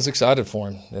 Yeah, I was excited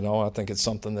for him. I think it's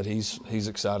something that he's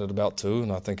excited about too,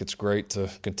 and I think it's great to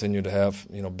continue to have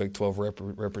Big 12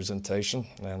 representation.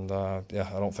 And I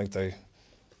don't think I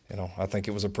think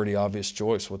it was a pretty obvious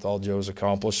choice with all Joe's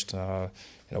accomplished.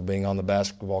 Being on the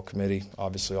basketball committee,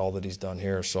 obviously all that he's done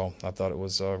here. So I thought it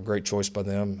was a great choice by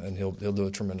them, and he'll do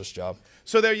a tremendous job.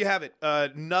 So there you have it.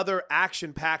 Another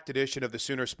action-packed edition of the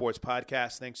Sooner Sports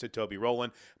Podcast. Thanks to Toby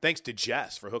Rowland. Thanks to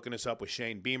Jess for hooking us up with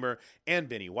Shane Beamer and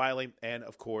Bennie Wylie, and,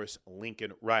 of course,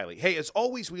 Lincoln Riley. Hey, as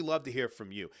always, we love to hear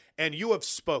from you. And you have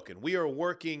spoken. We are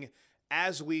working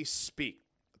as we speak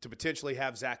to potentially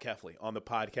have Zach Heffley on the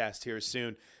podcast here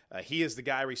soon. He is the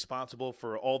guy responsible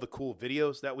for all the cool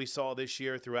videos that we saw this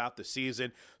year throughout the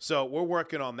season. So we're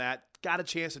working on that. Got a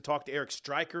chance to talk to Eric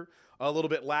Stryker a little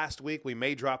bit last week. We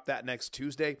may drop that next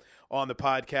Tuesday on the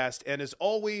podcast. And as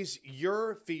always,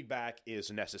 your feedback is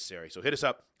necessary. So hit us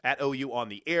up at OU on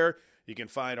the air. You can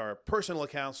find our personal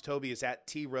accounts. Toby is at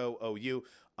TROOU.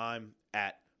 I'm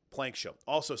at Plank Show.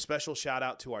 Also, special shout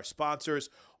out to our sponsors,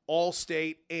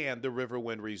 Allstate and the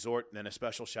Riverwind Resort. And then a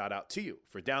special shout out to you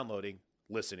for downloading,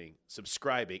 listening,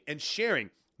 subscribing, and sharing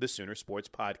the Sooner Sports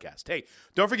Podcast. Hey,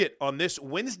 don't forget, on this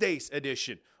Wednesday's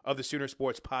edition of the Sooner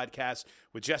Sports Podcast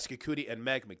with Jessica Cootie and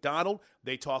Meg McDonald,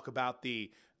 they talk about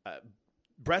the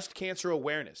breast cancer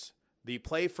awareness, the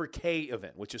Play for K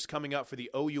event, which is coming up for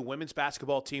the OU women's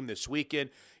basketball team this weekend.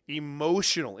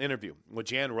 Emotional interview with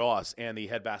Jan Ross and the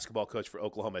head basketball coach for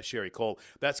Oklahoma, Sherry Cole.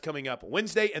 That's coming up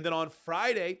Wednesday. And then on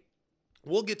Friday,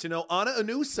 we'll get to know Anna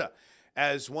Anusa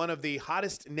as one of the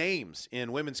hottest names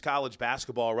in women's college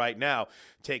basketball right now,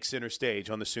 takes center stage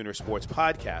on the Sooner Sports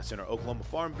Podcast in our Oklahoma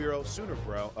Farm Bureau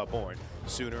Born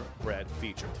Sooner Bred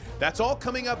feature. That's all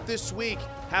coming up this week.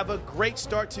 Have a great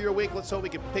start to your week. Let's hope we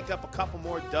can pick up a couple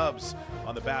more dubs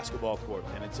on the basketball court.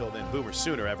 And until then, Boomer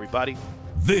Sooner, everybody.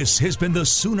 This has been the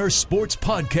Sooner Sports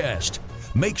Podcast.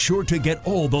 Make sure to get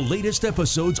all the latest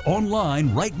episodes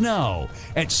online right now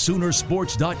at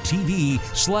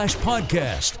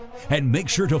Soonersports.tv/podcast. And make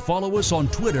sure to follow us on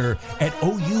Twitter at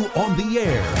OU on the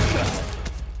Air.